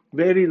for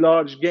very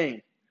large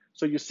gain.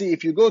 So you see,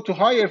 if you go to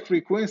higher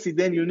frequency,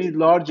 then you need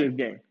larger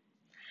gain.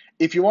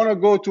 If you want to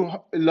go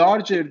to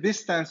larger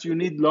distance, you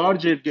need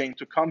larger gain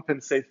to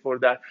compensate for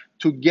that,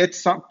 to get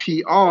some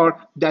PR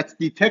that's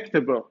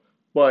detectable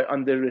by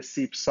on the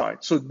receive side.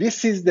 So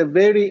this is the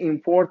very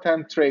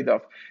important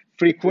trade-off.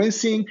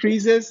 Frequency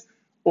increases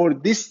or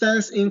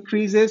distance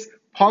increases,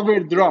 power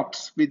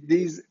drops with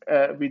these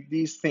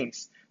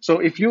things. So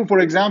if you, for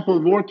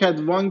example, work at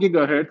 1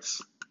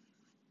 gigahertz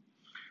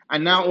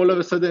and now all of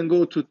a sudden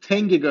go to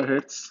 10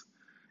 gigahertz,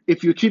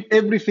 if you keep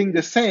everything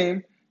the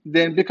same,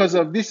 then because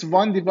of this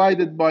 1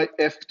 divided by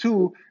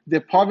F2,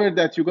 the power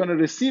that you're going to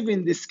receive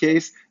in this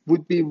case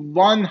would be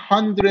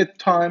 100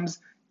 times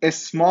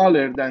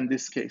smaller than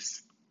this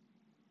case.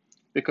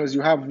 because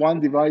you have 1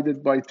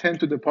 divided by 10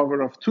 to the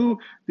power of 2.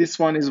 This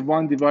one is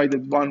 1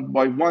 divided 1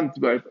 by 1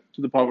 divided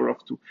to the power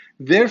of 2.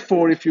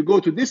 Therefore, if you go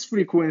to this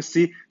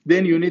frequency,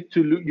 then you need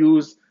to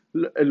use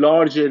a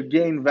larger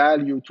gain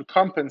value to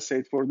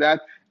compensate for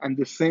that, and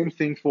the same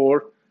thing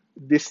for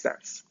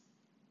distance.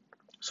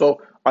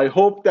 So I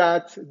hope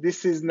that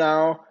this is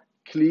now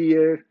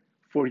clear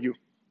for you.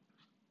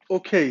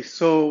 Okay,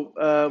 so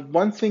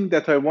one thing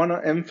that I want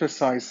to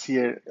emphasize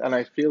here, and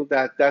I feel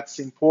that that's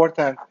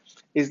important,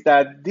 is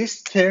that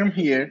this term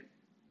here,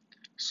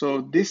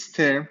 so this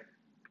term,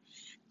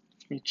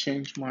 let me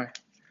change my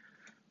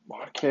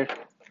marker.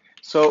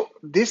 So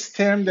this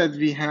term that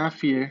we have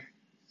here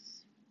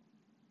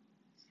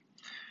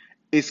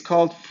is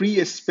called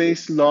free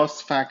space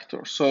loss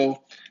factor.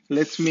 So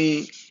let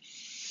me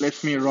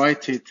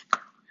write it.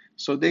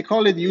 So they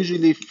call it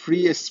usually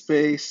free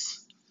space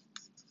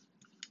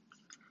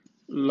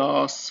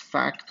loss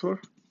factor,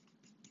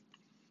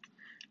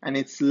 and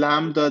it's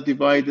lambda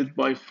divided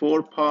by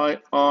 4 pi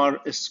r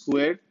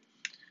squared.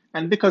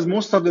 And because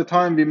most of the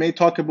time we may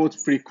talk about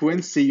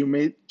frequency, you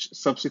may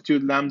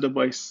substitute lambda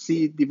by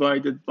c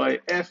divided by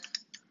f.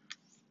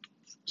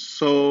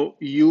 So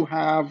you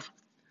have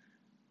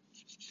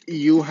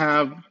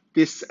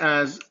this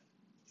as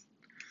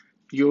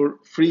your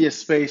free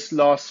space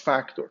loss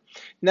factor.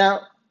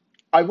 Now,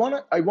 I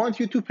want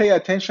you to pay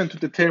attention to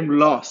the term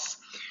loss.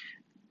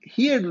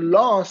 Here,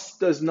 loss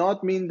does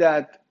not mean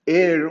that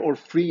air or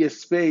free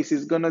space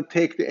is going to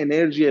take the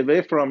energy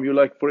away from you,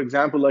 like, for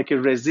example, like a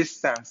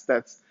resistance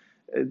that's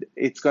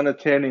it's going to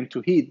turn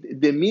into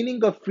heat. The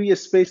meaning of free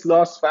space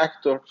loss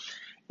factor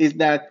is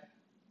that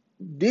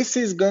this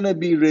is going to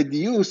be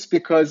reduced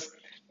because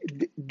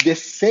the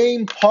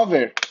same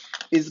power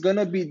is going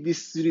to be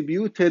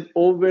distributed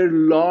over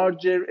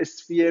larger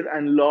sphere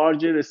and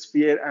larger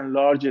sphere and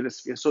larger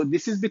sphere. So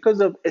this is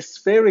because of a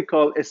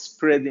spherical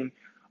spreading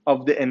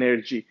of the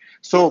energy.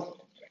 So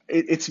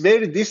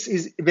this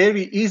is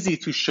very easy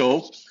to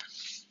show.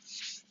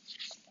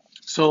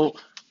 So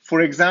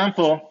for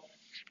example,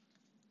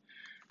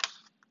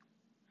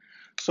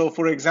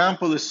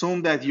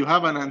 assume that you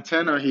have an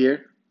antenna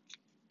here.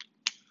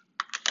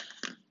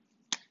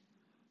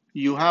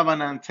 You have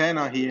an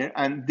antenna here,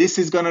 and this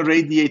is going to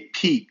radiate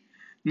P.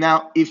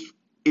 Now, if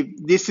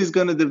this is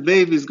going to, the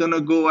wave is going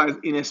to go as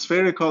in a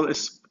spherical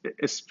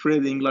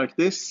spreading like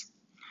this.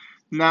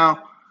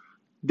 Now,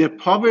 the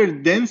power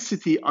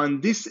density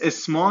on this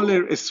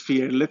smaller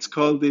sphere, let's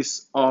call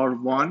this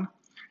R1,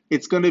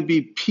 it's going to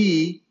be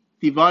P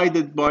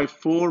divided by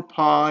 4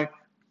 pi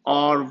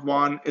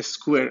R1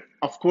 squared.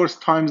 Of course,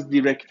 times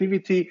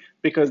directivity,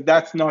 because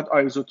that's not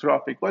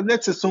isotropic. But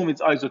let's assume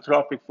it's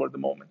isotropic for the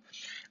moment.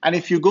 And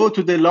if you go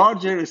to the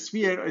larger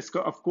sphere, it's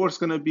of course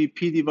going to be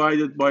P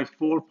divided by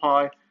 4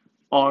 pi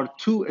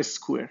R2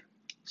 squared.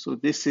 So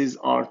this is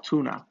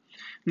R2 now.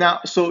 Now,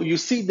 so you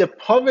see the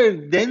power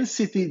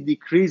density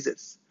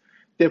decreases.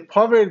 The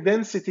power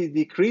density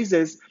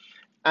decreases,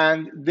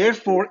 and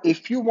therefore,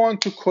 if you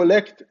want to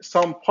collect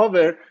some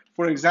power,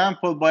 for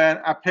example, by an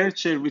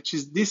aperture, which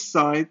is this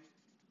side,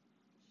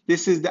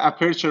 this is the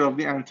aperture of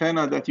the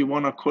antenna that you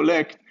want to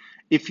collect.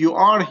 If you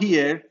are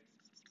here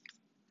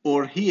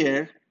or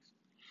here,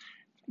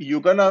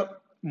 you're going to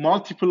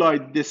multiply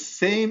the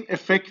same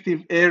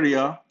effective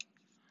area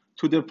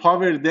to the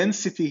power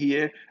density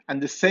here,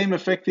 and the same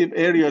effective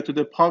area to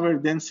the power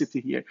density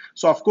here.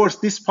 So of course,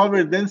 this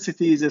power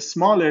density is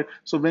smaller,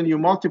 so when you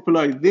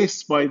multiply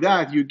this by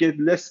that, you get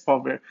less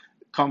power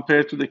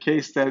compared to the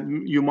case that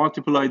you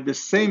multiply the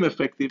same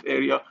effective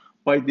area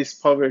by this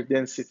power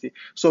density.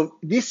 So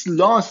this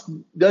loss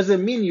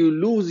doesn't mean you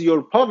lose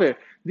your power.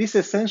 This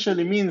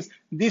essentially means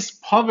this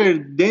power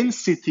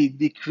density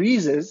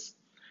decreases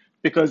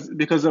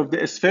because of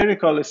the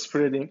spherical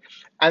spreading,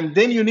 and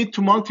then you need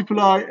to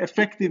multiply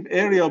effective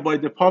area by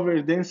the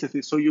power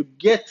density, so you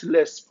get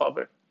less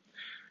power.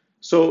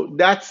 So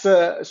that's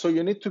so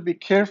you need to be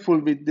careful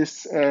with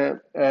this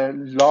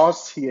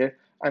loss here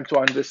and to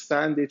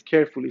understand it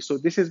carefully. So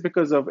this is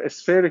because of a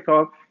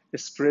spherical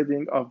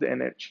spreading of the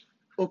energy.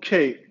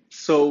 Okay,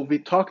 so we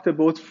talked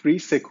about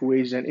Friis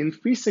equation. In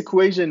Friis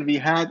equation, we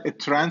had a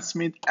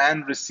transmit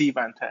and receive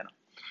antenna,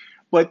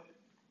 but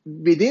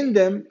within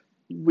them,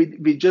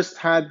 we just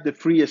had the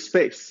free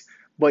space.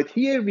 But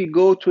here we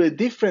go to a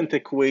different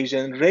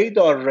equation,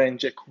 radar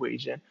range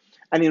equation.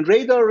 And in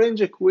radar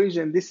range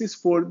equation, this is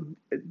for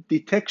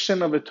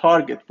detection of a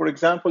target. For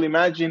example,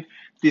 imagine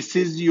this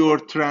is your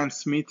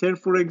transmitter,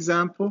 for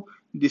example.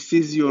 This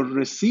is your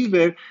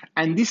receiver,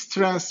 and this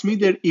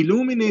transmitter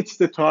illuminates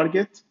the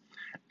target,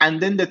 and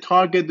then the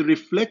target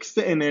reflects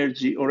the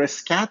energy or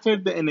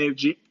scatters the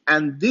energy,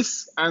 and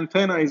this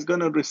antenna is going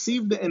to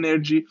receive the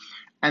energy,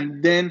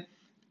 and then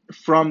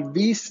from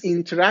this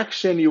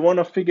interaction, you want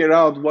to figure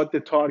out what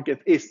the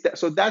target is.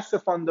 So that's the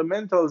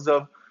fundamentals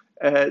of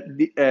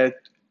a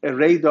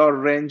radar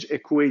range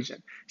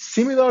equation.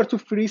 Similar to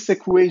Friis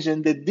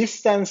equation, the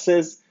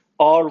distances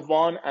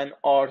R1 and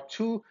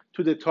R2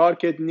 to the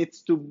target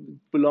needs to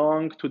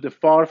belong to the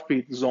far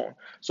field zone.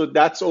 So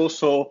that's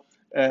also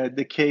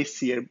the case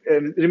here.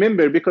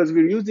 Remember, because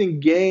we're using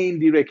gain,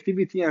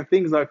 directivity, and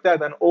things like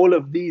that, and all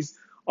of these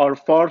are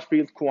far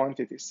field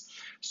quantities.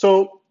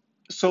 So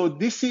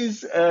this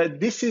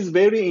is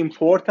very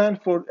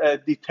important for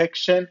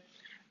detection,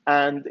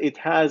 and it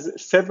has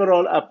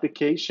several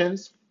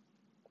applications.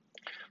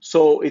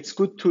 So it's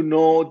good to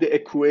know the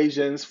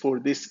equations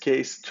for this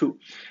case too.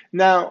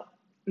 Now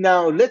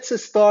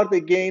let's start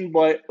again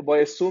by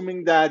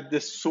assuming that the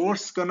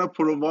source gonna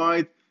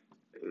provide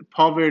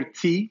power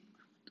T.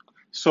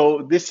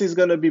 So this is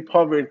gonna be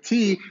power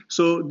T.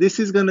 So this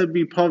is gonna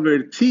be power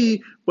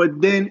T,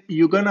 but then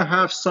you're gonna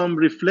have some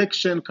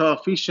reflection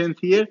coefficient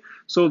here.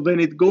 So when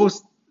it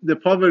goes, the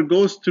power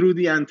goes through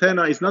the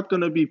antenna, it's not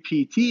gonna be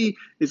PT,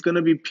 it's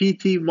gonna be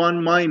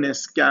PT1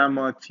 minus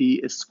gamma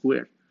T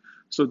squared.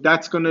 So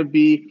that's going to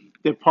be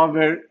the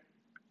power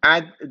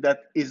that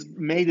is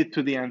made it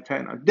to the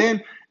antenna.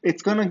 Then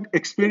it's going to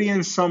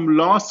experience some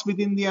loss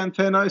within the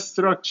antenna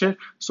structure.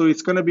 So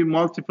it's going to be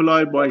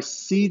multiplied by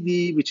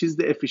CD, which is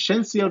the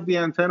efficiency of the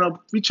antenna.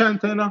 Which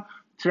antenna?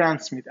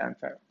 Transmit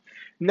antenna.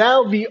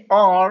 Now we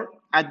are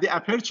at the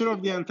aperture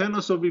of the antenna,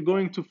 so we're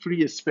going to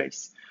free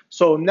space.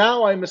 So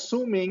now I'm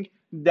assuming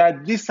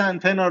that this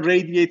antenna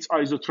radiates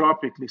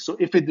isotropically. So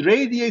if it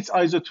radiates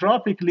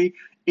isotropically,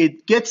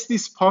 it gets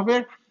this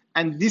power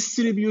and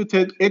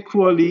distributed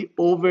equally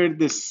over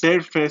the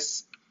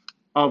surface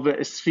of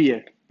a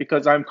sphere.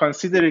 Because I'm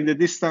considering the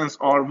distance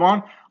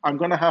R1, I'm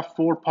going to have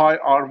 4 pi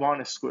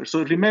R1 squared.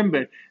 So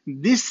remember,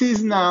 this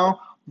is now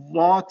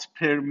watt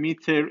per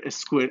meter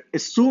squared,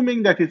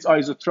 assuming that it's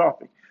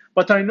isotropic.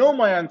 But I know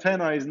my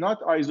antenna is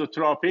not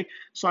isotropic,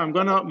 so I'm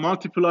going to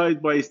multiply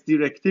it by its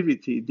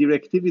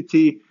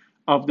directivity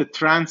of the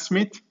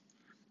transmit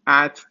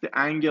at the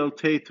angle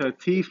theta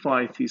t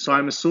phi t. So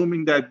I'm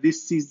assuming that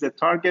this is the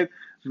target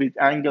with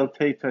angle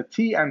theta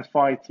t and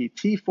phi t,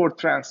 t for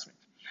transmit.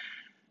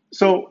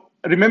 So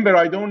remember,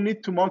 I don't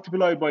need to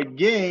multiply by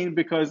gain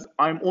because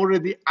I'm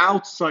already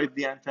outside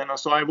the antenna.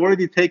 So I've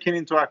already taken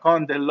into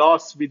account the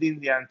loss within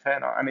the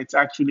antenna, and it's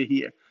actually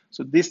here.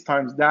 So this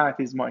times that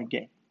is my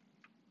gain.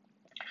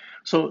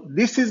 So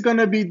this is going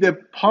to be the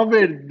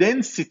power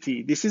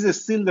density. This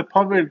is still the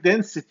power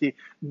density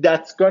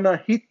that's going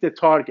to hit the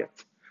target.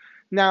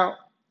 Now,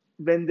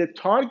 when the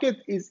target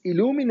is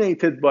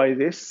illuminated by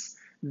this,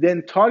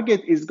 then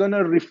target is going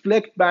to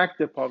reflect back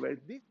the power.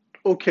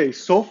 Okay,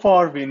 so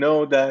far we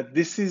know that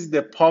this is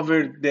the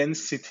power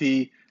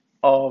density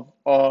of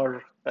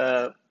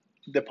the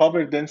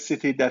power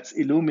density that's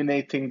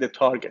illuminating the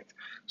target.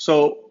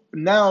 So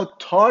now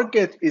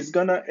target is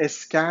going to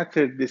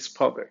scatter this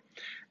power.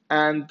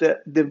 And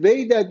the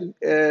way that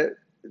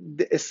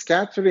the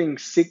scattering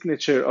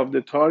signature of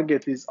the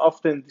target is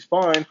often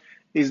defined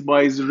is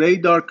by its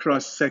radar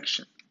cross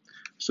section.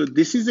 So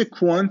this is a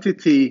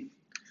quantity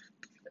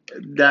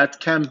that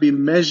can be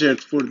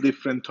measured for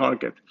different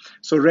targets.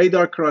 So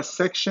radar cross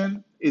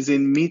section is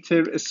in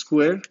meter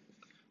square,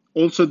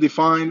 also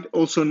defined,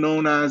 also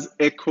known as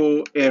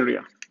echo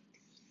area.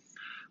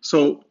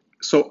 So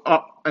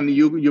and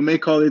you may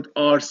call it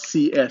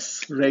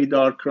RCS,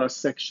 radar cross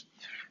section.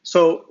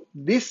 So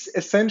this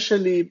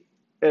essentially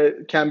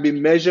can be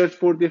measured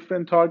for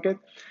different targets.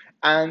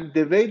 And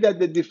the way that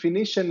the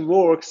definition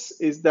works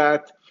is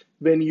that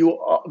when you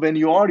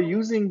are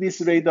using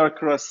this radar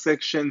cross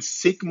section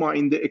sigma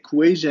in the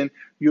equation,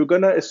 you're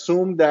gonna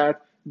assume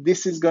that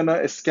this is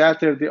gonna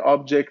scatter the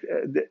object,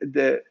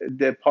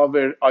 the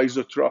power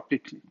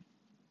isotropically.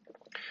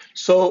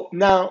 So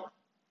now,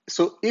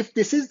 so if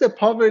this is the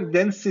power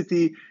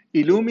density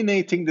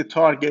illuminating the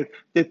target,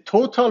 the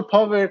total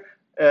power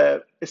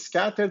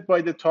scattered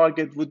by the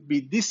target would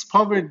be this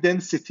power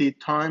density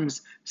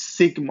times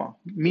sigma,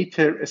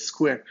 meter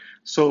square.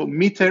 So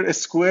meter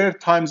square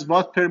times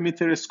watt per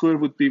meter square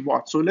would be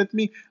watt. So let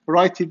me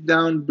write it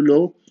down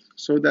below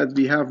so that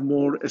we have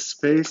more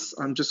space.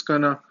 I'm just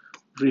gonna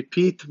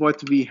repeat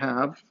what we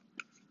have.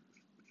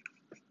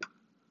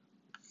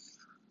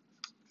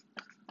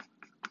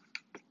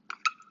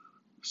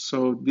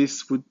 So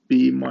this would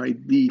be my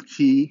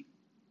dt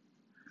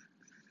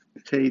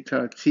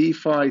theta t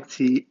phi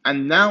t,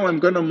 and now I'm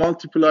going to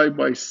multiply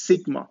by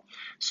sigma.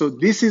 So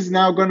this is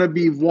now going to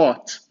be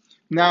watt.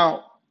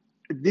 Now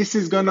this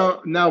is going to,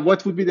 now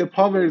what would be the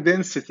power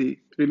density?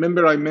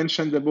 Remember I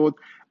mentioned about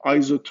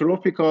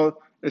isotropical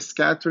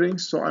scattering.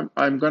 So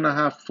I'm going to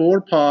have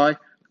 4 pi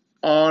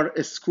r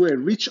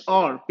squared, which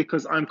r,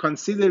 because I'm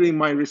considering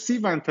my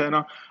receive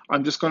antenna,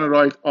 I'm just going to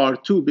write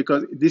r2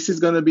 because this is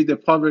going to be the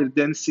power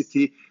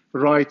density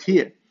right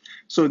here.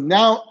 So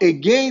now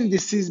again,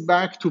 this is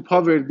back to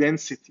power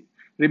density.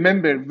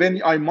 Remember,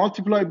 when I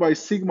multiply by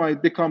sigma,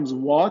 it becomes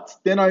watt.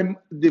 Then I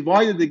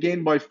divide it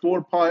again by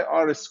 4 pi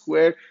r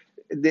squared,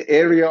 the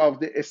area of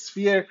the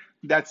sphere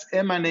that's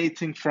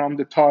emanating from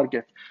the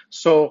target.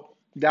 So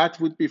that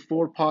would be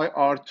 4 pi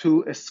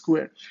r2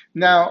 squared.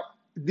 Now,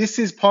 this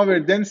is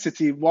power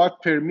density,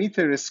 watt per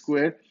meter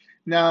squared.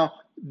 Now,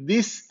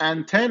 this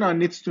antenna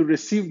needs to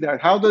receive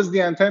that. How does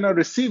the antenna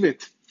receive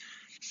it?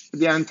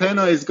 the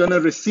antenna is going to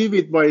receive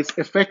it by its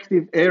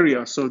effective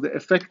area, so the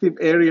effective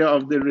area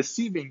of the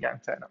receiving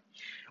antenna.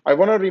 I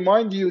want to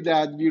remind you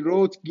that we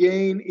wrote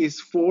gain is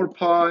 4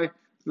 pi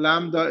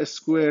lambda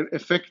square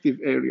effective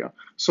area.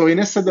 So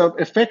instead of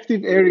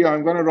effective area,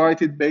 I'm going to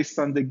write it based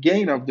on the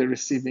gain of the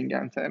receiving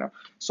antenna.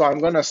 So I'm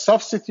going to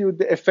substitute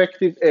the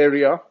effective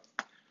area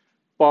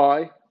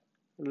by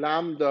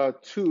lambda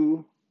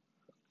 2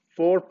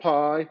 4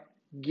 pi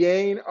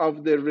gain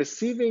of the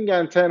receiving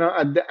antenna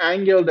at the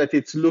angle that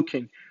it's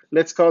looking.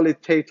 Let's call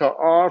it theta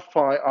r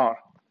phi r.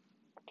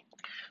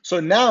 So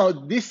now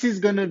this is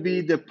going to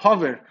be the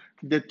power,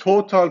 the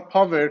total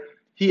power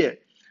here.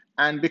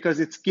 And because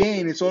it's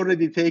gain, it's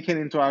already taken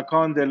into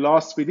account the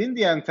loss within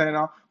the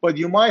antenna, but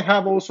you might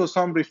have also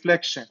some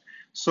reflection.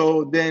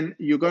 So then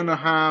you're going to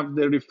have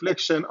the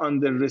reflection on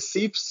the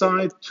receive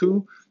side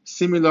too,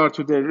 similar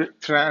to the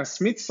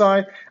transmit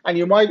side. And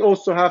you might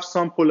also have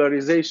some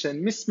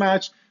polarization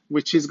mismatch,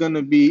 which is going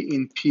to be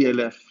in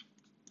PLF.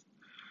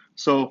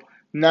 So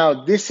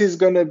now this is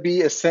going to be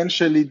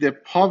essentially the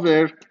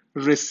power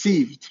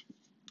received.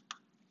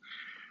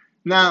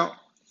 Now,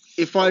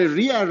 if I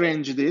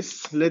rearrange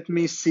this, let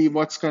me see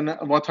what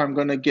I'm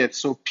gonna get.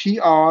 So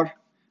PR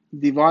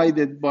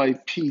divided by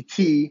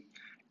PT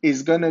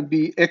is gonna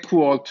be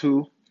equal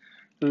to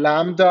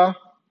lambda.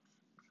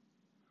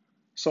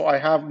 So I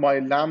have my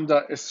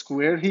lambda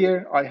square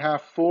here. I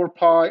have 4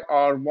 pi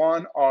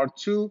R1,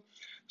 R2.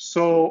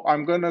 So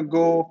I'm gonna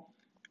go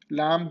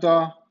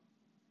lambda,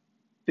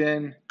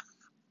 then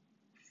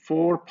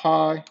 4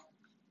 pi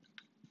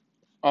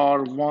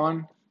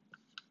R1,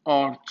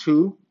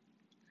 R2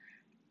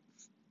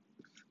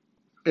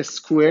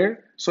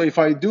 square. So if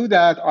I do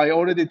that, I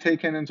already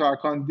taken into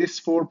account this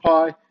 4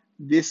 pi,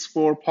 this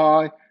 4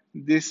 pi,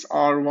 this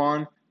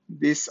R1,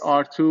 this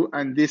R2,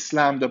 and this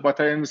lambda, but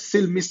I am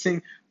still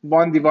missing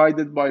 1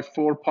 divided by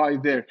 4 pi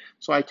there.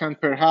 So I can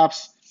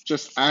perhaps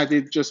just add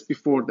it just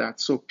before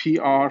that. So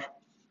PR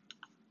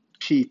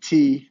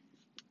PT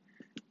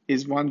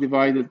is 1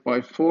 divided by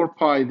 4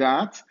 pi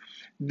that.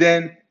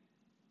 Then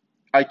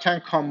I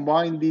can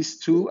combine these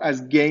two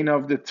as gain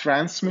of the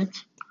transmit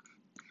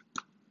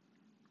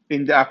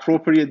in the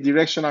appropriate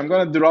direction. I'm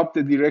going to drop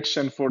the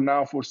direction for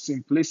now for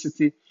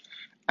simplicity.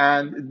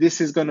 And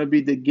this is going to be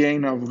the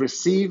gain of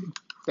receive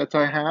that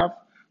I have.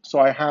 So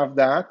I have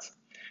that.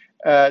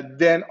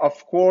 Then,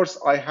 of course,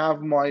 I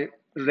have my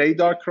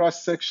radar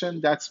cross section.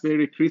 That's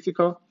very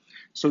critical.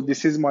 So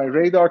this is my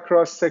radar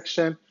cross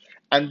section.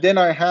 And then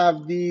I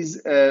have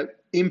these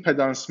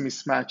impedance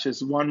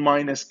mismatches, 1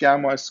 minus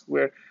gamma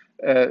square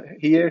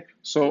here.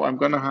 So I'm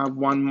going to have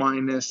 1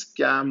 minus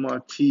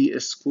gamma T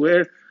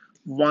squared,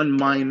 1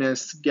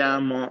 minus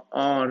gamma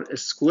R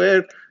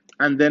squared,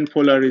 and then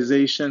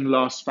polarization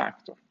loss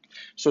factor.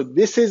 So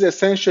this is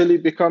essentially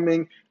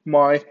becoming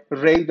my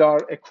radar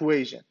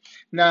equation.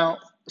 Now,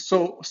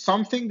 so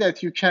something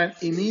that you can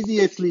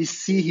immediately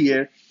see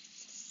here,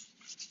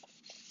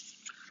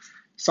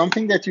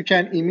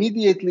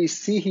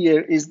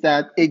 is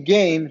that,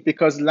 again,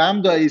 because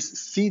lambda is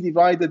C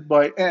divided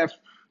by F,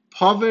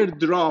 power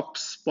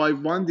drops by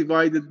 1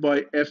 divided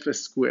by F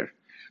squared.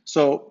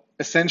 So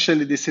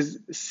essentially, this is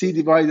C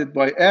divided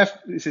by F.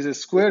 This is a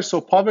square.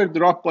 So power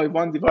drop by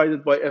 1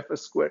 divided by F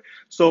squared.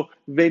 So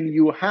when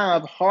you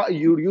have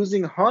you're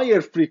using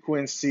higher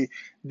frequency,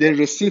 the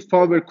receive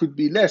power could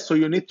be less. So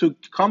you need to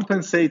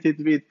compensate it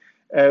with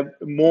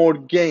more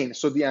gain.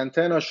 So the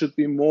antenna should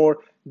be more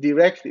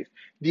directive.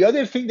 The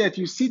other thing that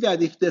you see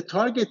that if the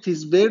target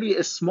is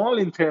very small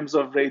in terms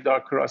of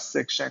radar cross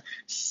section,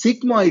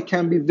 sigma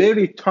can be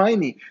very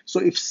tiny. So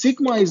if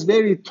sigma is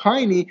very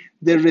tiny,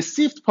 the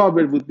received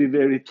power would be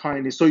very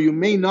tiny. So you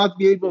may not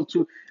be able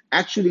to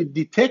actually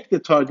detect the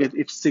target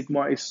if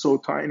sigma is so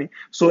tiny.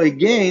 So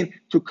again,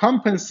 to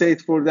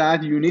compensate for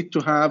that, you need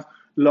to have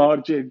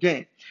larger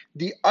gain.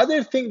 The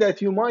other thing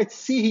that you might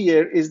see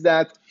here is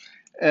that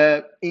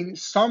in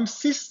some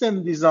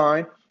system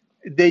design,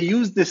 they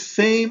use the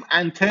same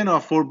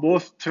antenna for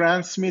both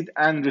transmit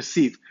and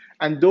receive.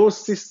 And those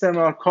systems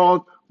are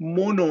called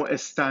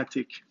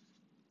monostatic.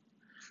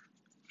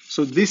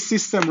 So this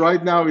system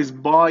right now is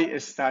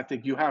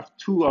bistatic. You have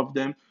 2 of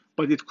them,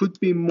 but it could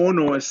be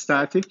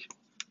monostatic.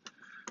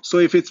 So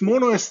if it's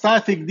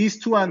monostatic, these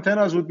 2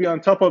 antennas would be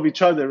on top of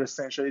each other,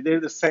 essentially. They're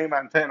the same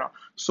antenna.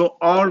 So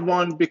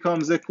R1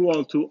 becomes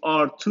equal to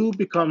R2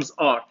 becomes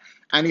R.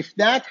 And if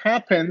that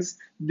happens,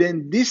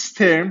 then this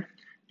term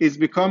is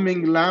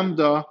becoming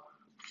lambda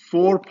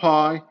 4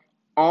 pi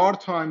R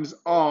times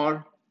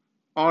R,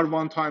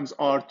 R1 times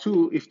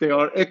R2, if they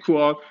are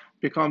equal,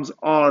 becomes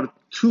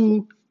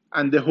R2,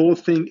 and the whole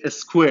thing is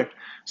squared.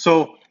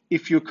 So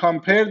if you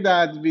compare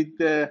that with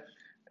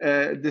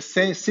the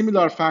same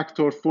similar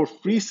factor for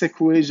Friis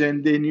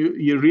equation, then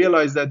you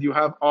realize that you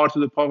have R to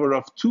the power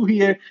of 2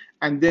 here,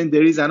 and then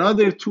there is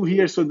another 2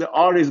 here, so the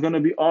R is going to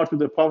be R to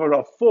the power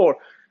of 4.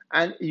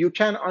 And you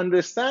can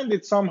understand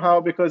it somehow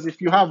because if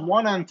you have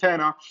one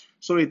antenna,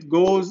 so it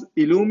goes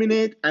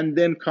illuminate and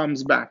then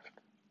comes back.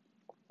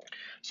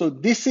 So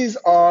this is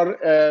our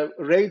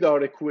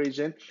radar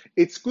equation.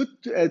 It's good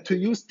to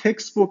use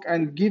textbook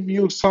and give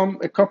you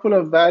a couple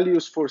of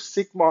values for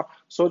sigma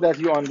so that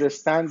you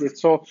understand it.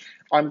 So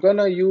I'm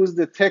gonna use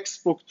the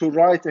textbook to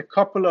write a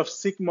couple of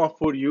sigma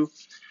for you.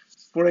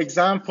 For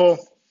example,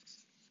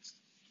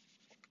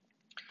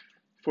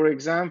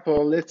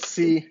 let's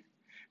see,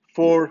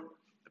 for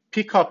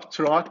pickup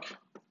truck,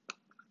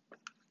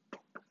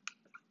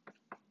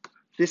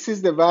 this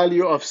is the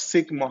value of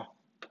sigma,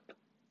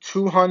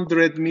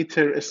 200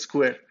 meter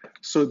square.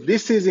 So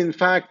this is in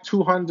fact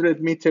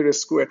 200 meter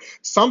square.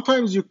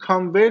 Sometimes you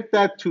convert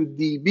that to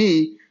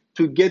dB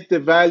to get the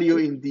value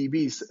in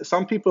dBs.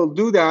 Some people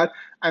do that,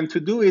 and to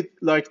do it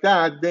like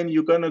that, then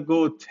you're gonna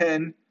go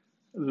 10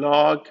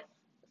 log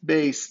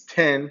base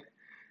 10,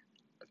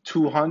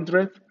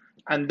 200,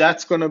 and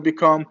that's gonna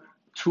become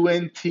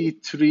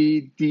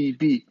 23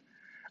 dB.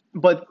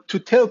 But to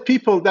tell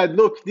people that,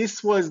 look,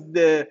 this was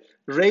the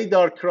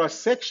radar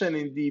cross-section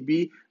in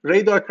dB,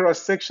 radar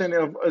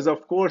cross-section is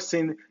of course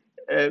in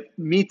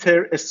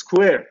meter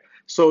square.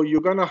 So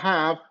you're gonna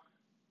have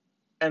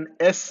an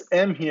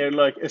SM here,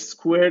 like a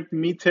squared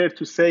meter,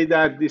 to say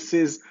that this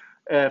is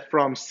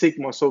from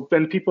sigma. So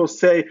when people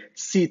say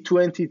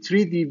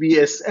C23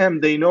 dB SM,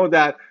 they know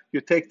that you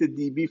take the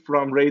dB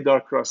from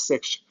radar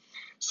cross-section.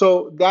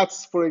 So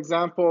that's, for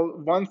example,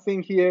 one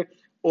thing here.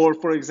 Or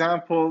for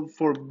example,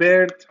 for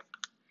BERT,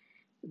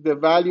 the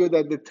value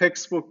that the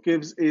textbook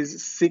gives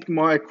is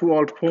sigma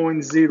equal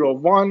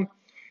 0.01,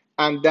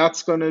 and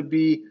that's going to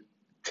be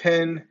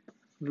 10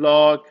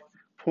 log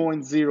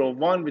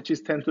 0.01, which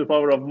is 10 to the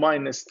power of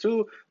minus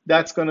 2.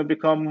 That's going to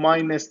become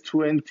minus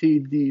 20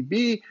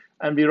 dB,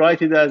 and we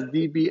write it as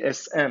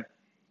dBsm.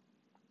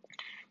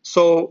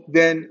 So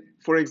then,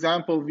 for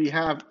example, we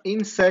have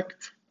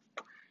insect,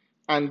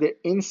 and the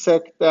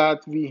insect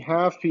that we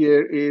have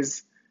here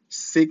is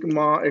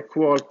sigma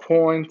equal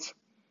point.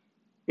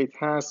 It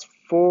has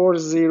 4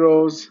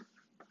 zeros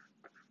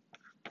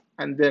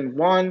and then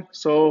 1.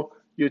 So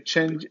you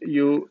change,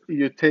 you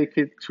take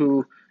it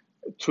to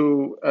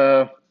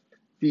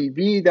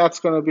dB. That's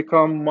going to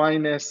become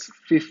minus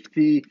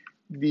 50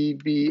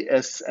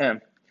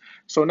 dBsm.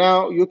 So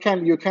now you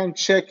can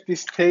check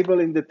this table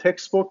in the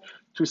textbook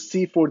to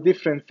see for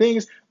different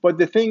things. But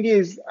the thing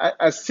is,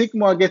 as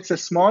sigma gets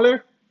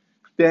smaller,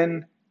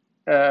 then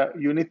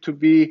you need to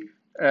be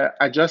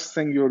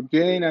adjusting your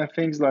gain and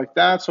things like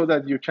that so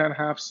that you can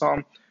have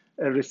some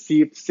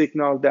received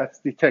signal that's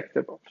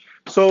detectable.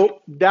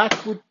 So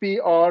that would be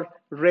our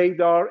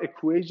radar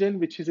equation,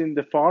 which is in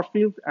the far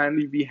field,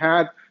 and we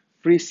had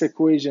Friis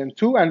equation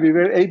too, and we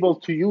were able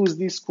to use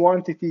these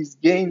quantities,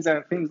 gains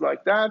and things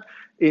like that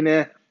in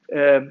a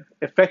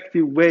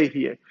effective way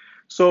here.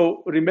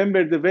 So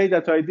remember the way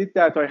that I did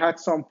that, I had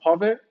some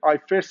power. I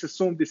first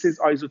assumed this is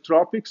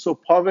isotropic, so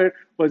power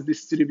was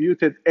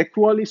distributed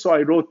equally. So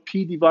I wrote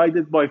P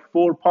divided by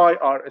 4 pi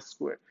r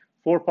squared.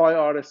 4 pi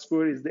r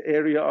squared is the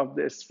area of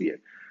the sphere.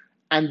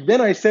 And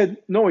then I said,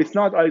 no, it's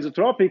not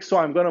isotropic, so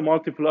I'm going to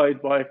multiply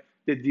it by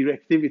the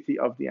directivity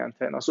of the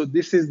antenna. So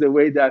this is the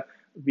way that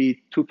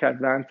we took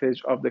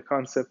advantage of the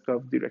concept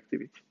of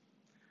directivity.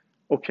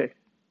 Okay,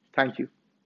 thank you.